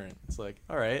 Against the Current. It's like,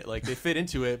 all right, like they fit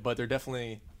into it, but they're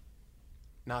definitely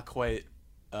not quite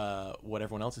what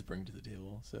everyone else is bringing to the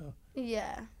table. So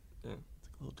yeah, it's like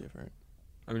a little different.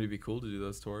 I mean, it'd be cool to do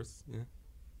those tours.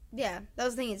 Yeah, that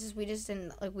was the thing. It's just we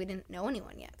didn't know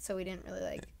anyone yet, so we didn't really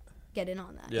like get in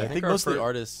on that. Yeah, I think most of the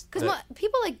artists, because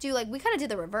people like do like we kind of do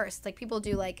the reverse. Like people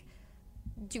do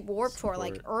Warped Tour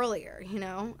like earlier, you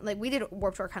know. Like we did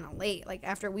Warped Tour kind of late, like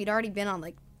after we'd already been on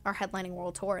like our headlining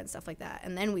world tour and stuff like that,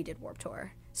 and then we did Warped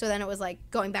Tour. So then it was like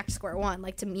going back to square one,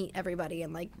 like to meet everybody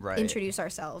and like introduce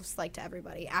ourselves like to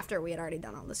everybody after we had already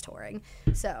done all this touring.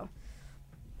 So,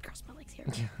 girls, my legs here.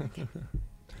 Okay.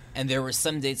 And there were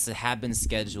some dates that have been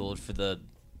scheduled for the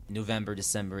November,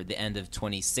 December, the end of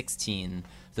 2016.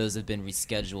 Those have been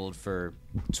rescheduled for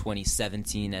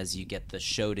 2017 as you get the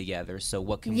show together. So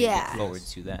what can we look forward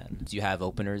to then? Do you have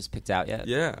openers picked out yet?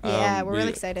 Yeah, we're really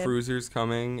excited. Cruisers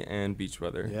coming and Beach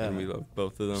Weather. Yeah. And we love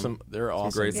both of them. They're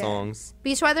awesome. Some great songs.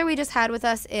 Beach Weather we just had with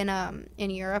us in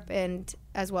Europe and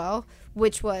as well,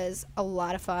 which was a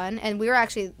lot of fun. And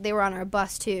they were on our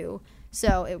bus too.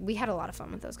 So we had a lot of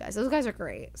fun with those guys. Those guys are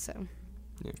great. So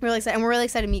really excited, and we're really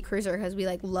excited to meet Cruiser because we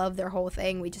like love their whole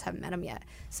thing. We just haven't met them yet,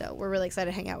 so we're really excited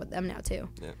to hang out with them now too.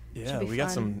 Yeah, we got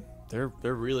some. They're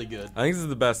really good. I think this is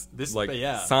the best.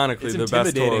 Sonically it's the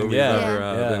best tour we've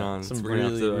ever been on. Some we're gonna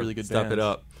have to really good step bands. it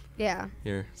up. Yeah.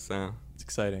 Here, so it's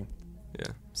exciting.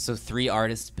 Yeah. So 3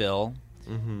 artists, Bill.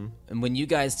 Mm-hmm. And when you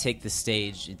guys take the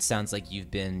stage, it sounds like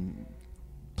you've been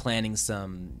planning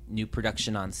some new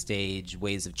production on stage,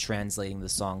 ways of translating the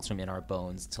songs from In Our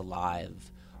Bones to live.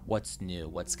 What's new?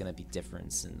 What's going to be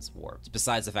different since Warped?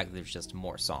 Besides the fact that there's just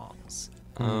more songs.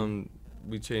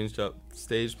 We changed up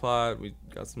stage plot. We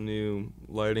got some new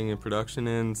lighting and production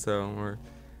in. So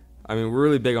we're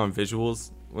really big on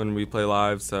visuals when we play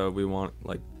live. So we want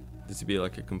like this to be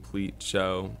like a complete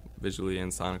show visually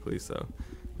and sonically. So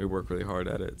we work really hard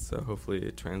at it. So hopefully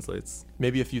it translates.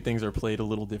 Maybe a few things are played a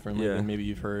little differently than maybe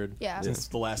you've heard since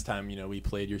the last time we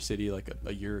played your city like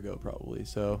a year ago probably.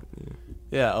 So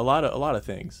a lot of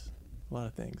things.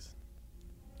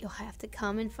 You'll have to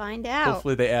come and find out.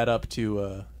 Hopefully they add up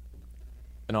to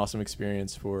an awesome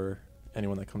experience for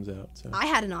anyone that comes out. So I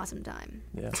had an awesome time.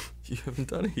 Yeah. You haven't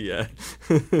done it yet.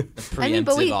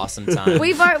 Awesome time.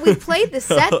 We played the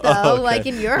set though, like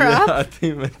in Europe. Yeah, I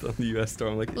think I meant on the US tour.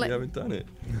 I'm like, you haven't done it.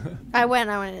 I went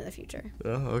in the future. Oh,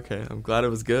 okay. I'm glad it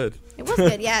was good. It was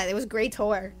good, yeah. It was a great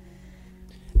tour.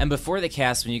 And before the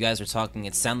cast, when you guys were talking,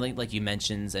 it sounded like you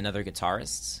mentioned another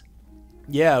guitarist.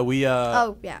 Yeah, we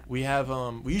we have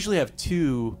we usually have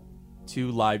two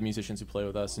live musicians who play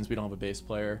with us since we don't have a bass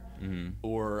player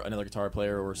or another guitar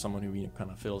player or someone who kind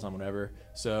of fills on whatever.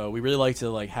 So we really like to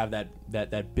like have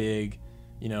that big,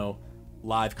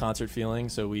 live concert feeling.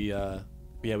 So we have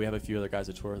a few other guys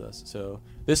that tour with us. So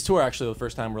this tour actually the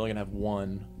first time we're only gonna have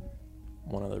one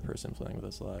other person playing with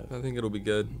us live. I think it'll be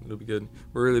good.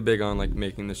 We're really big on like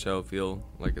making the show feel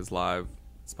like as live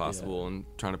as possible and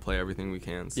trying to play everything we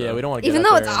can. So. Yeah, we don't want to even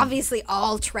though it's obviously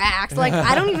all tracked. Like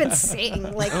I don't even sing.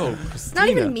 Like it's not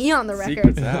even me on the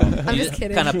record. I'm just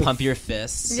kidding. Kind of pump your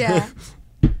fists. Yeah.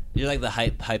 You're like the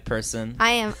hype person.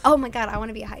 I am. Oh my god, I want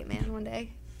to be a hype man one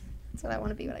day. That's what I want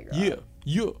to be when I grow up.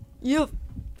 Yeah.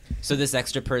 So this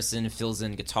extra person fills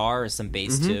in guitar or some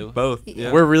bass too? Both.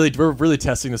 Yeah. We're really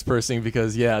testing this person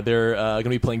because they're gonna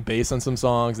be playing bass on some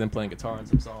songs, then playing guitar on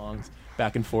some songs,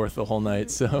 back and forth the whole night.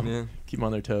 So keep them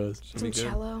on their toes. Some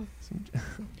cello.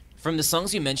 From the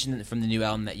songs you mentioned from the new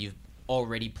album that you've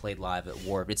already played live at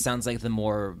Warped, it sounds like the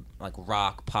more like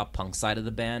rock, pop punk side of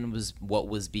the band was what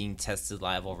was being tested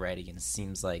live already, and it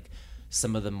seems like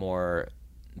some of the more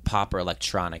pop or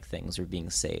electronic things were being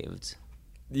saved.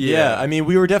 Yeah, I mean,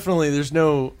 we were definitely. There's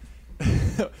no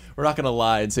we're not gonna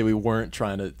lie and say we weren't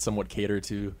trying to somewhat cater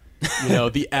to,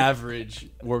 the average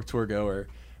Warped Tour goer.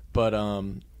 But I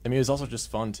mean, it was also just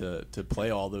fun to play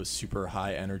all those super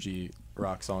high energy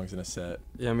rock songs in a set.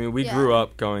 Yeah, I mean, we grew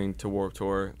up going to Warped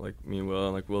Tour. Like me and Will,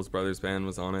 and like Will's brother's band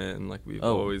was on it, and like we've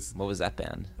always. What was that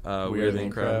band? We're the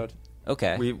Crowd.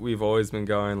 Okay. We've always been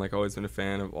going, like always been a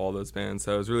fan of all those bands.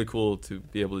 So it was really cool to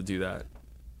be able to do that,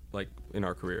 like in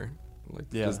our career. Like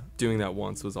just doing that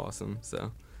once was awesome.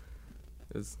 So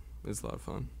it was a lot of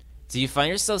fun. Do you find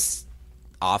yourself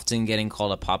often getting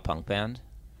called a pop punk band?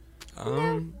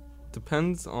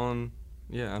 Depends on.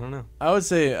 Yeah, I don't know. I would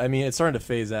say, I mean, it's starting to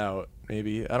phase out.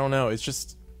 Maybe, I don't know. It's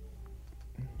just.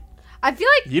 I feel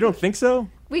like you don't think so.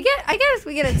 I guess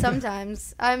we get it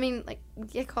sometimes. I mean, like we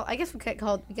get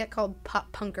called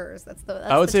pop punkers. That's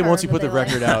I would the say term once you that put the they like.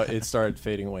 record out, it started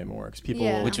fading away more because people.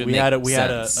 Yeah. Which would we make had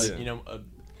a sense.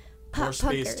 more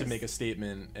space to punkers. make a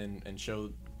statement and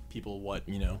show people what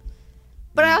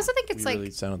But I also think it's we like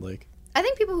really sound like. I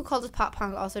think people who called us pop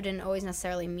punk also didn't always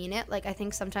necessarily mean it. Like I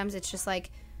think sometimes it's just like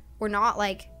we're not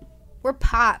like we're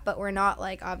pop, but we're not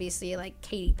like obviously like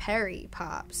Katy Perry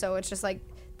pop. So it's just like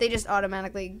they just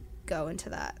automatically go into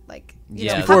that like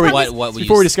Before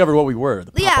we discovered what we were.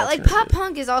 Like pop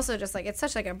punk is also just like it's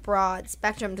such like a broad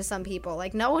spectrum to some people.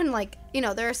 Like no one like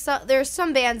there's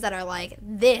some bands that are like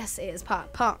this is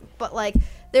pop punk, but like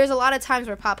there's a lot of times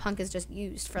where pop punk is just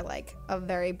used for like a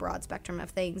very broad spectrum of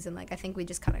things, and like I think we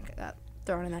just kind of got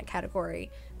thrown in that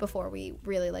category before we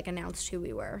really like announced who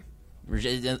we were.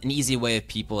 An easy way of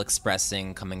people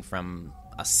expressing coming from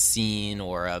a scene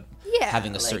or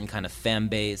having a certain kind of fan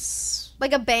base.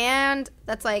 Like a band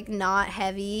that's like not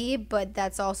heavy, but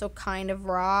that's also kind of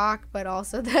rock, but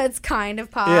also that's kind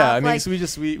of pop. Yeah, I mean, like, so we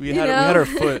had our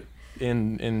foot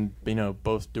in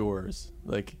both doors.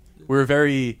 Like we were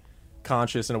very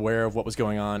conscious and aware of what was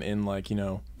going on in like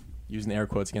using air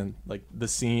quotes again, like the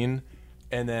scene,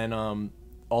 and then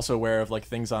also aware of like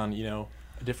things on a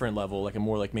different level, like a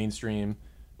more like mainstream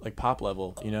like pop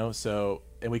level, so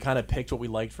and we kind of picked what we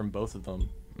liked from both of them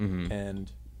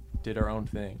and did our own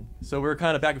thing. So we were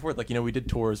kind of back and forth, like we did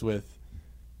tours with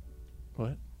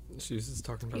what she was just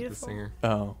talking about the singer.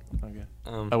 Oh, okay.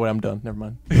 I'm done, never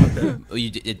mind. Okay. You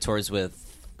did tours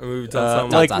with we've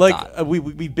done some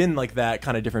we've been like that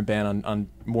kind of different band on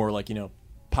more like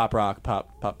pop rock,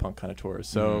 pop punk kind of tours.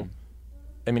 So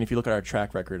I mean, if you look at our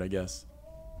track record, I guess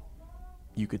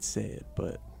you could say it,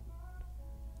 but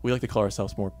we like to call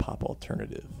ourselves more pop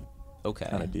alternative. Okay.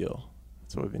 Kind of deal.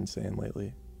 That's what we've been saying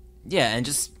lately. Yeah, and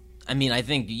just I mean, I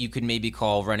think you could maybe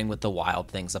call Running with the Wild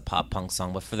Things a pop punk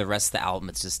song, but for the rest of the album,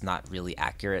 it's just not really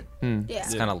accurate. Yeah.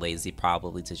 It's kind of lazy,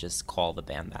 probably, to just call the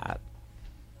band that.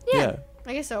 Yeah,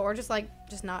 I guess so. Or just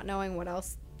not knowing what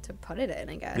else to put it in,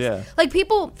 I guess. Yeah. Like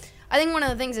people, I think one of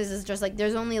the things is just like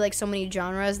there's only like so many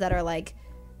genres that are like,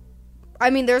 I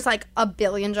mean, there's like a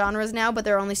billion genres now, but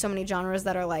there are only so many genres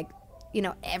that are like,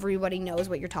 everybody knows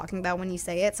what you're talking about when you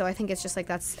say it. So I think it's just like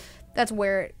that's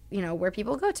where where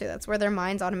people go to. That's where their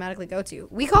minds automatically go to.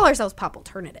 We call ourselves pop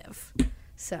alternative,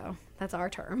 so that's our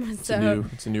term. It's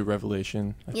a new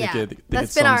revelation. I think it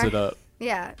sums it up.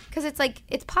 Yeah, because it's like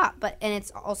it's pop, and it's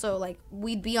also like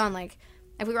we'd be on like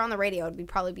if we were on the radio, it'd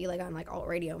probably be like on like alt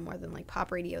radio more than like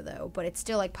pop radio though. But it's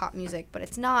still like pop music, but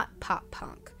it's not pop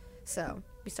punk. So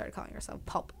we started calling ourselves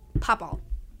pop alt.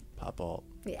 Pop alt.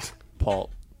 Yeah.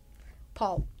 Paul.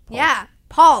 Yeah,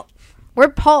 Paul. We're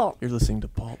Paul. You're listening to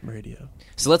Pulp Radio.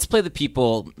 So let's play the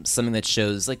people something that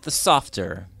shows like the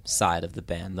softer side of the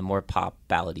band, the more pop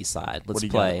ballady side. Let's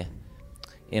play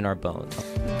In Our Bones.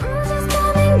 Bruises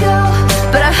come and go,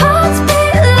 but our hearts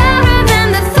beat louder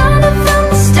than the thunder from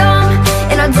the storm.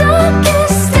 In our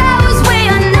darkest hours, we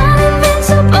are not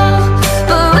invincible,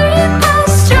 but we are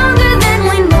stronger than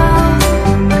we know.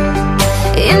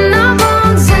 In our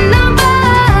bones, in our bones.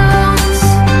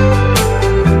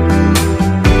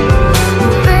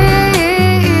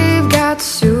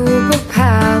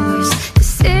 Superpowers. The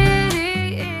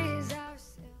city is our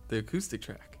city. The acoustic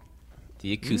track.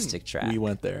 The acoustic track. We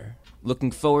went there. Looking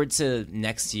forward to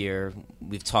next year.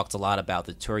 We've talked a lot about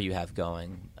the tour you have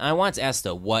going. I wanted to ask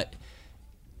though, what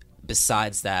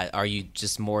besides that, are you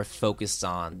just more focused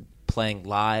on playing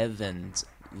live and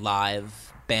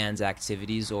live band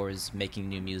activities, or is making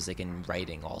new music and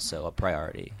writing also a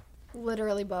priority?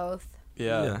 Literally both.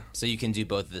 Yeah. So you can do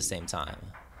both at the same time.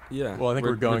 Yeah. Well, I think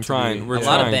we're trying. We're a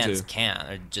lot of bands can,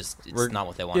 or just it's not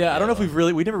what they want. Yeah, I don't know if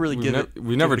we never really give it.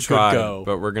 We never tried,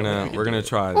 but we're gonna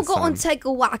try. We'll go and take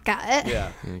a walk at it.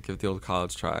 Yeah. Give the old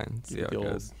college try and see how it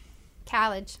goes.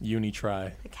 College. Uni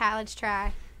try. The college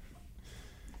try.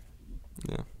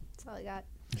 Yeah. That's all I got.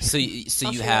 So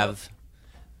you have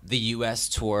the U.S.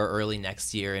 tour early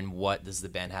next year, and what does the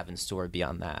band have in store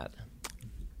beyond that?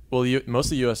 Well, most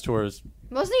of the U.S. tours.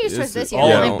 Most of the U.S. tours this year.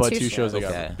 All but 2 shows.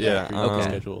 Okay.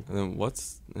 Scheduled. And then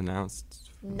what's announced?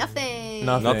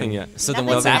 Nothing yet. So then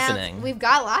what's happening? We've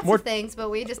got lots of things, but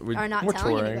we just are not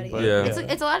telling touring, anybody. Yeah.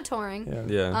 It's a lot of touring.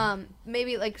 Yeah.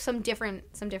 Maybe like some different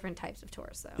types of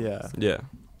tours though. Yeah. Yeah.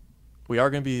 We are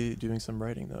going to be doing some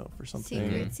writing though for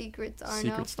something. Secrets are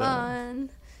no fun,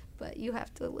 but you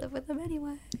have to live with them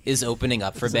anyway. Is opening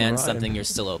up for bands something you're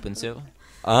still open to?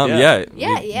 Yeah,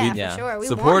 for sure. We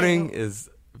supporting is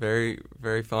very,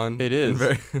 very fun. It is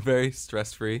very, very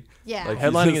stress free. Yeah, like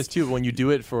headlining is too. When you do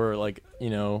it for like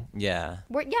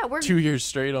we're 2 years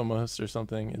straight almost or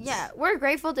something. We're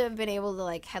grateful to have been able to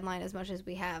like headline as much as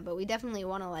we have, but we definitely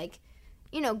want to like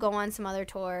go on some other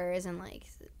tours and like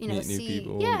meet see new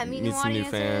people, meet new some new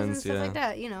audiences fans, and stuff like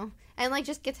that. And like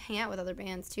just get to hang out with other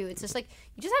bands too. It's just like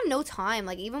you just have no time.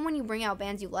 Like even when you bring out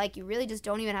bands you like, you really just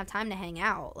don't even have time to hang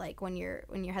out. Like when you're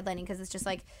headlining, because it's just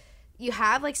like you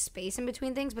have like space in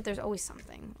between things, but there's always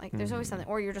something. Like there's always something,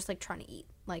 or you're just like trying to eat.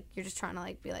 Like you're just trying to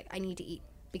like be like, I need to eat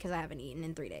because I haven't eaten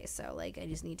in 3 days. So like I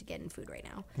just need to get in food right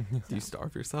now. Do you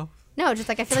starve yourself? No, just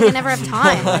like I feel like I never have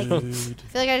time. Like I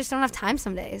feel like I just don't have time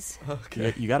some days.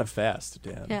 Okay. You gotta fast,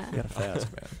 Dan. Yeah. You gotta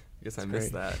fast, man. I guess I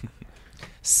missed that.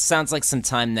 Sounds like some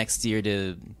time next year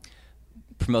to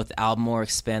promote the album more,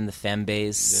 expand the fan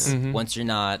base. Yeah. Mm-hmm. Once you're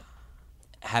not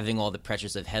having all the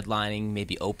pressures of headlining,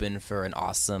 maybe open for an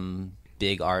awesome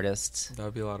big artist. That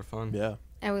would be a lot of fun. Yeah.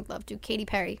 I would love to. Katy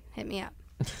Perry, hit me up.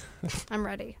 I'm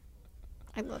ready.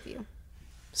 I love you.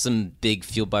 Some big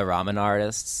Fueled by Ramen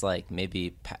artists, like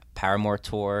maybe Paramore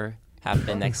tour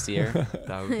happen next year.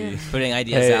 That would be putting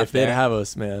ideas out if there. they'd have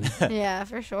us, man. Yeah,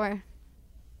 for sure.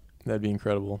 That'd be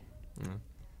incredible.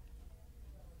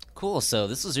 Cool. So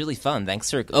this was really fun.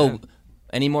 Thanks for.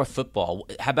 Any more football?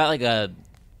 How about like a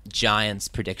Giants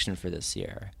prediction for this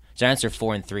year? Giants are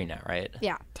 4-3 now, right?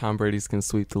 Yeah. Tom Brady's gonna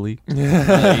sweep the league. You're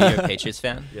a Patriots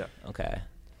fan? Yeah. Okay.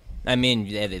 I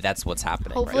mean, that's what's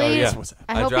happening. Hopefully, right?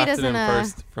 I hope he drafted doesn't. him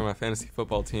first for my fantasy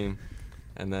football team,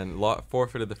 and then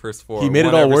forfeited the first 4. He made it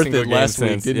Won all every worth single it game last week,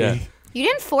 since. didn't he? You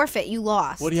didn't forfeit. You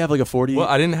lost. What do you have, like a 40? Well,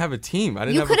 I didn't have a team. I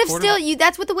didn't. You have could a have quarterback. still.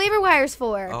 That's what the waiver wire's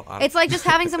for. Oh, It's like just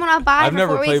having someone on bye I've for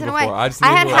never 4 played weeks in a way. before. I just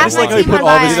had knew half I my was- team put on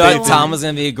all bye. these and I guys won. Tom was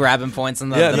going to be grabbing points in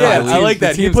the Yeah, the Yeah, bye I week. like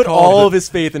that. The He team's put called all the- of his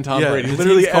faith in Tom Yeah, Brady. the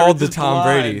Literally team's called the just Tom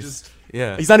blind, Brady's. just-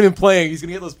 Yeah. He's not even playing. He's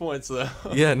gonna get those points though.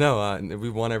 Yeah, no,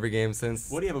 we've won every game since.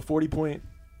 What do you have, a 40-point?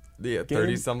 Yeah, game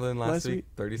 30 something last week.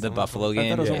 30 The something. Buffalo I game.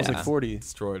 thought it was almost yeah. like 40.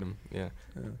 Destroyed him. Yeah.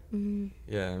 Mm-hmm.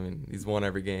 Yeah, I mean, he's won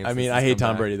every game. I since mean, he's I hate come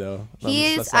Tom back. Brady though. He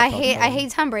is. Let's not I talk hate. about I him.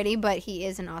 hate Tom Brady, but he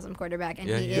is an awesome quarterback, and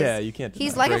Yeah, he he is. is. Yeah, you can't.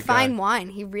 He's deny like it. a Great guy. fine wine.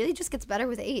 He really just gets better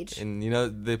with age. And,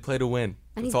 they play to win. And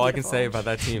That's he's all I can beautiful. say about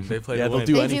that team. They play Yeah, to they'll win.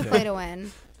 do They anything. do play to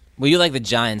win. Well, you like the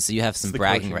Giants, so you have some the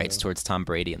bragging coaching, rights though. towards Tom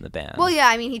Brady in the band. Well, yeah.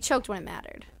 I mean, he choked when it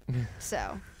mattered.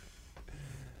 So.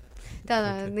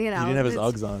 Doesn't, He didn't have his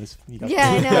Uggs on.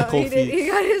 Yeah, I he know. got cold He, did, feet. he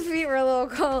got his feet were a little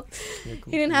cold. Yeah,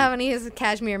 He didn't have any of his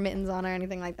cashmere mittens on or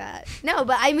anything like that. No,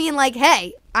 but I mean, like,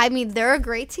 hey, they're a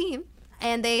great team,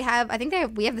 and we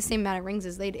have the same amount of rings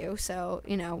as they do. So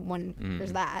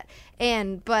there's that,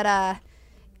 but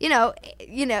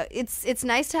it's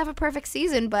nice to have a perfect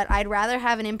season, but I'd rather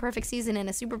have an imperfect season and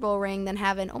a Super Bowl ring than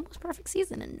have an almost perfect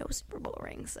season and no Super Bowl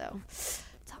ring. So that's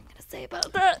all I'm gonna say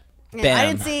about that. Yeah, I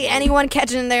didn't see anyone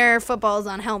catching their footballs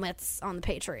on helmets on the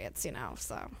Patriots,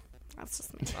 so that's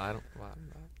just me. I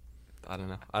don't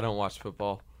know. I don't watch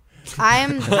football.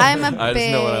 I'm a I big.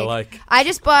 just know what I like. I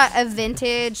just bought a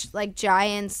vintage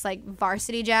Giants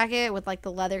varsity jacket with the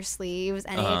leather sleeves,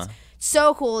 and it's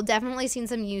so cool. Definitely seen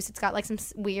some use. It's got some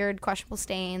weird questionable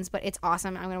stains, but it's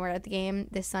awesome. I'm gonna wear it at the game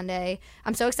this Sunday.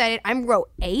 I'm so excited. I'm row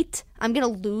 8. I'm gonna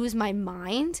lose my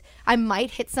mind. I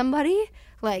might hit somebody.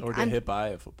 Or get hit by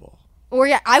a football. Or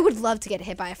yeah, I would love to get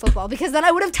hit by a football because then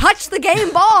I would have touched the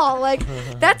game ball.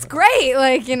 That's great.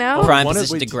 Prime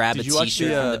position to grab a did you watch T-shirt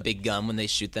the, from the big gun when they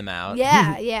shoot them out.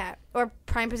 Yeah. Or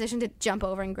prime position to jump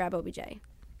over and grab OBJ. I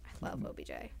love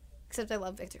OBJ. Except I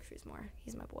love Victor Cruz more.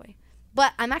 He's my boy.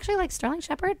 But I'm actually Sterling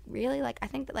Shepard. Really, I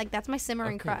think that that's my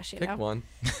simmering crush. Pick one.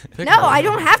 No, I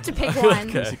don't have to pick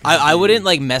one. Okay. I wouldn't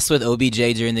mess with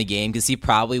OBJ during the game because he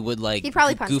probably would He'd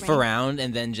probably punch goof me. around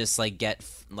and then just get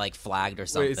flagged or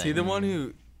something. Wait, is he the one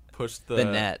who pushed the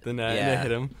net? The net Yeah. and they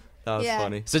hit him. That was Yeah.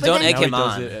 funny. So But don't then- egg Now he him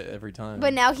does on. it every time.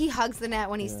 But now he hugs the net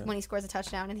when he scores a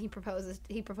touchdown, and he proposed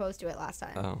to it last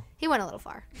time. Oh. He went a little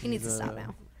far. He needs to stop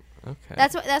now. Okay.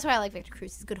 That's why I like Victor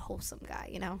Cruz. He's a good, wholesome guy.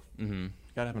 Mm-hmm.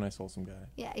 Gotta have a nice wholesome guy.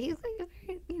 Yeah, he's a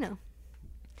very,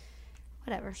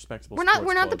 whatever. Respectable. We're not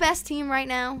sports the club. best team right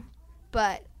now,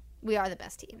 but we are the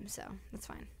best team, so that's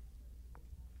fine.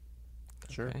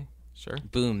 Sure. Okay. Sure.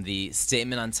 Boom. The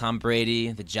statement on Tom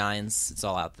Brady, the Giants, it's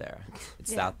all out there.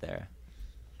 It's out there.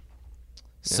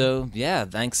 So,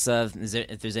 thanks.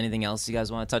 If there's anything else you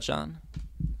guys want to touch on?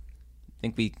 I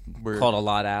think we're called a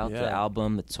lot out. The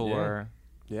album, the tour.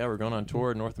 Yeah, we're going on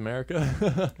tour in North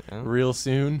America real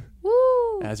soon.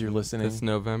 Woo! As you're listening. This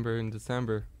November and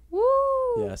December. Woo!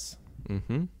 Yes.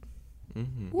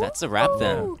 That's a wrap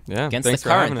then. Yeah. Against Thanks the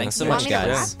current. for Thanks so having much,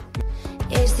 us.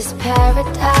 guys. Is this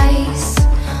paradise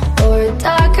or a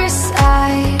darker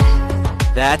side?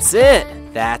 That's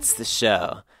it. That's the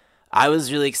show. I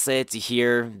was really excited to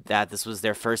hear that this was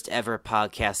their first ever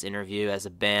podcast interview as a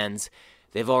band.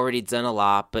 They've already done a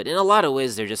lot, but in a lot of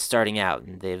ways they're just starting out,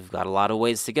 and they've got a lot of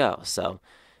ways to go. So,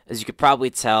 as you could probably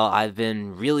tell, I've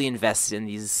been really invested in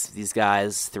these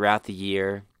guys throughout the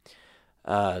year.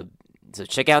 So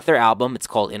check out their album. It's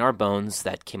called In Our Bones.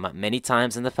 That came up many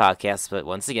times in the podcast, but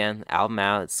once again, album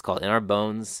out. It's called In Our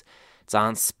Bones. It's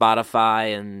on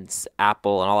Spotify and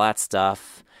Apple and all that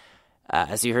stuff.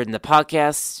 As you heard in the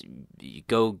podcast, you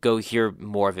go hear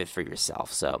more of it for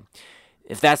yourself. So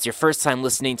if that's your first time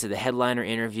listening to the Headliner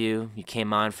interview, you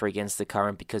came on for Against the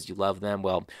Current because you love them,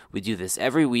 well, we do this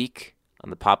every week on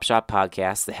the Pop Shop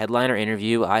Podcast. The Headliner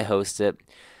interview, I host it.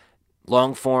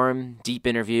 Long form, deep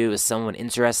interview with someone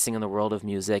interesting in the world of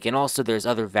music. And also there's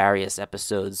other various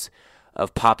episodes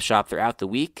of Pop Shop throughout the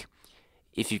week.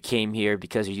 If you came here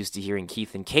because you're used to hearing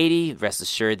Keith and Katie, rest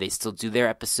assured they still do their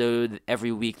episode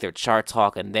every week, their chart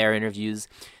talk and their interviews.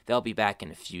 They'll be back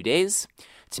in a few days.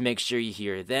 To make sure you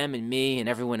hear them and me and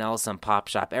everyone else on Pop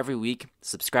Shop every week,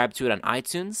 subscribe to it on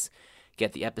iTunes.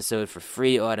 Get the episode for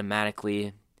free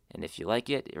automatically. And if you like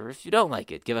it, or if you don't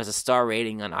like it, give us a star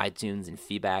rating on iTunes and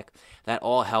feedback. That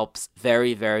all helps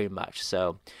very, very much.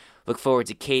 So look forward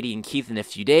to Katie and Keith in a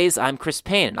few days. I'm Chris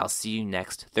Payne, and I'll see you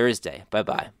next Thursday.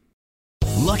 Bye-bye.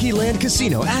 Lucky Land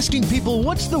Casino, asking people,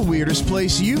 what's the weirdest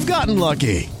place you've gotten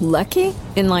lucky? Lucky?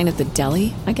 In line at the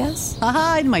deli, I guess?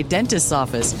 Aha, in my dentist's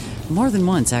office. More than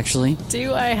once, actually.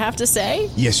 Do I have to say?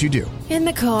 Yes, you do. In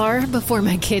the car before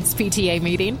my kids' PTA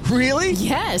meeting. Really?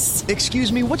 Yes.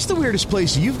 Excuse me, what's the weirdest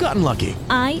place you've gotten lucky?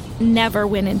 I never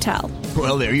win and tell.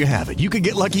 Well, there you have it. You can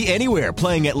get lucky anywhere,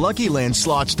 playing at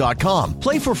LuckyLandSlots.com.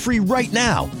 Play for free right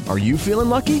now. Are you feeling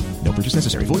lucky? No purchase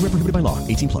necessary. Void where prohibited by law.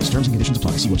 18+. Terms and conditions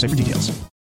apply. See website for details.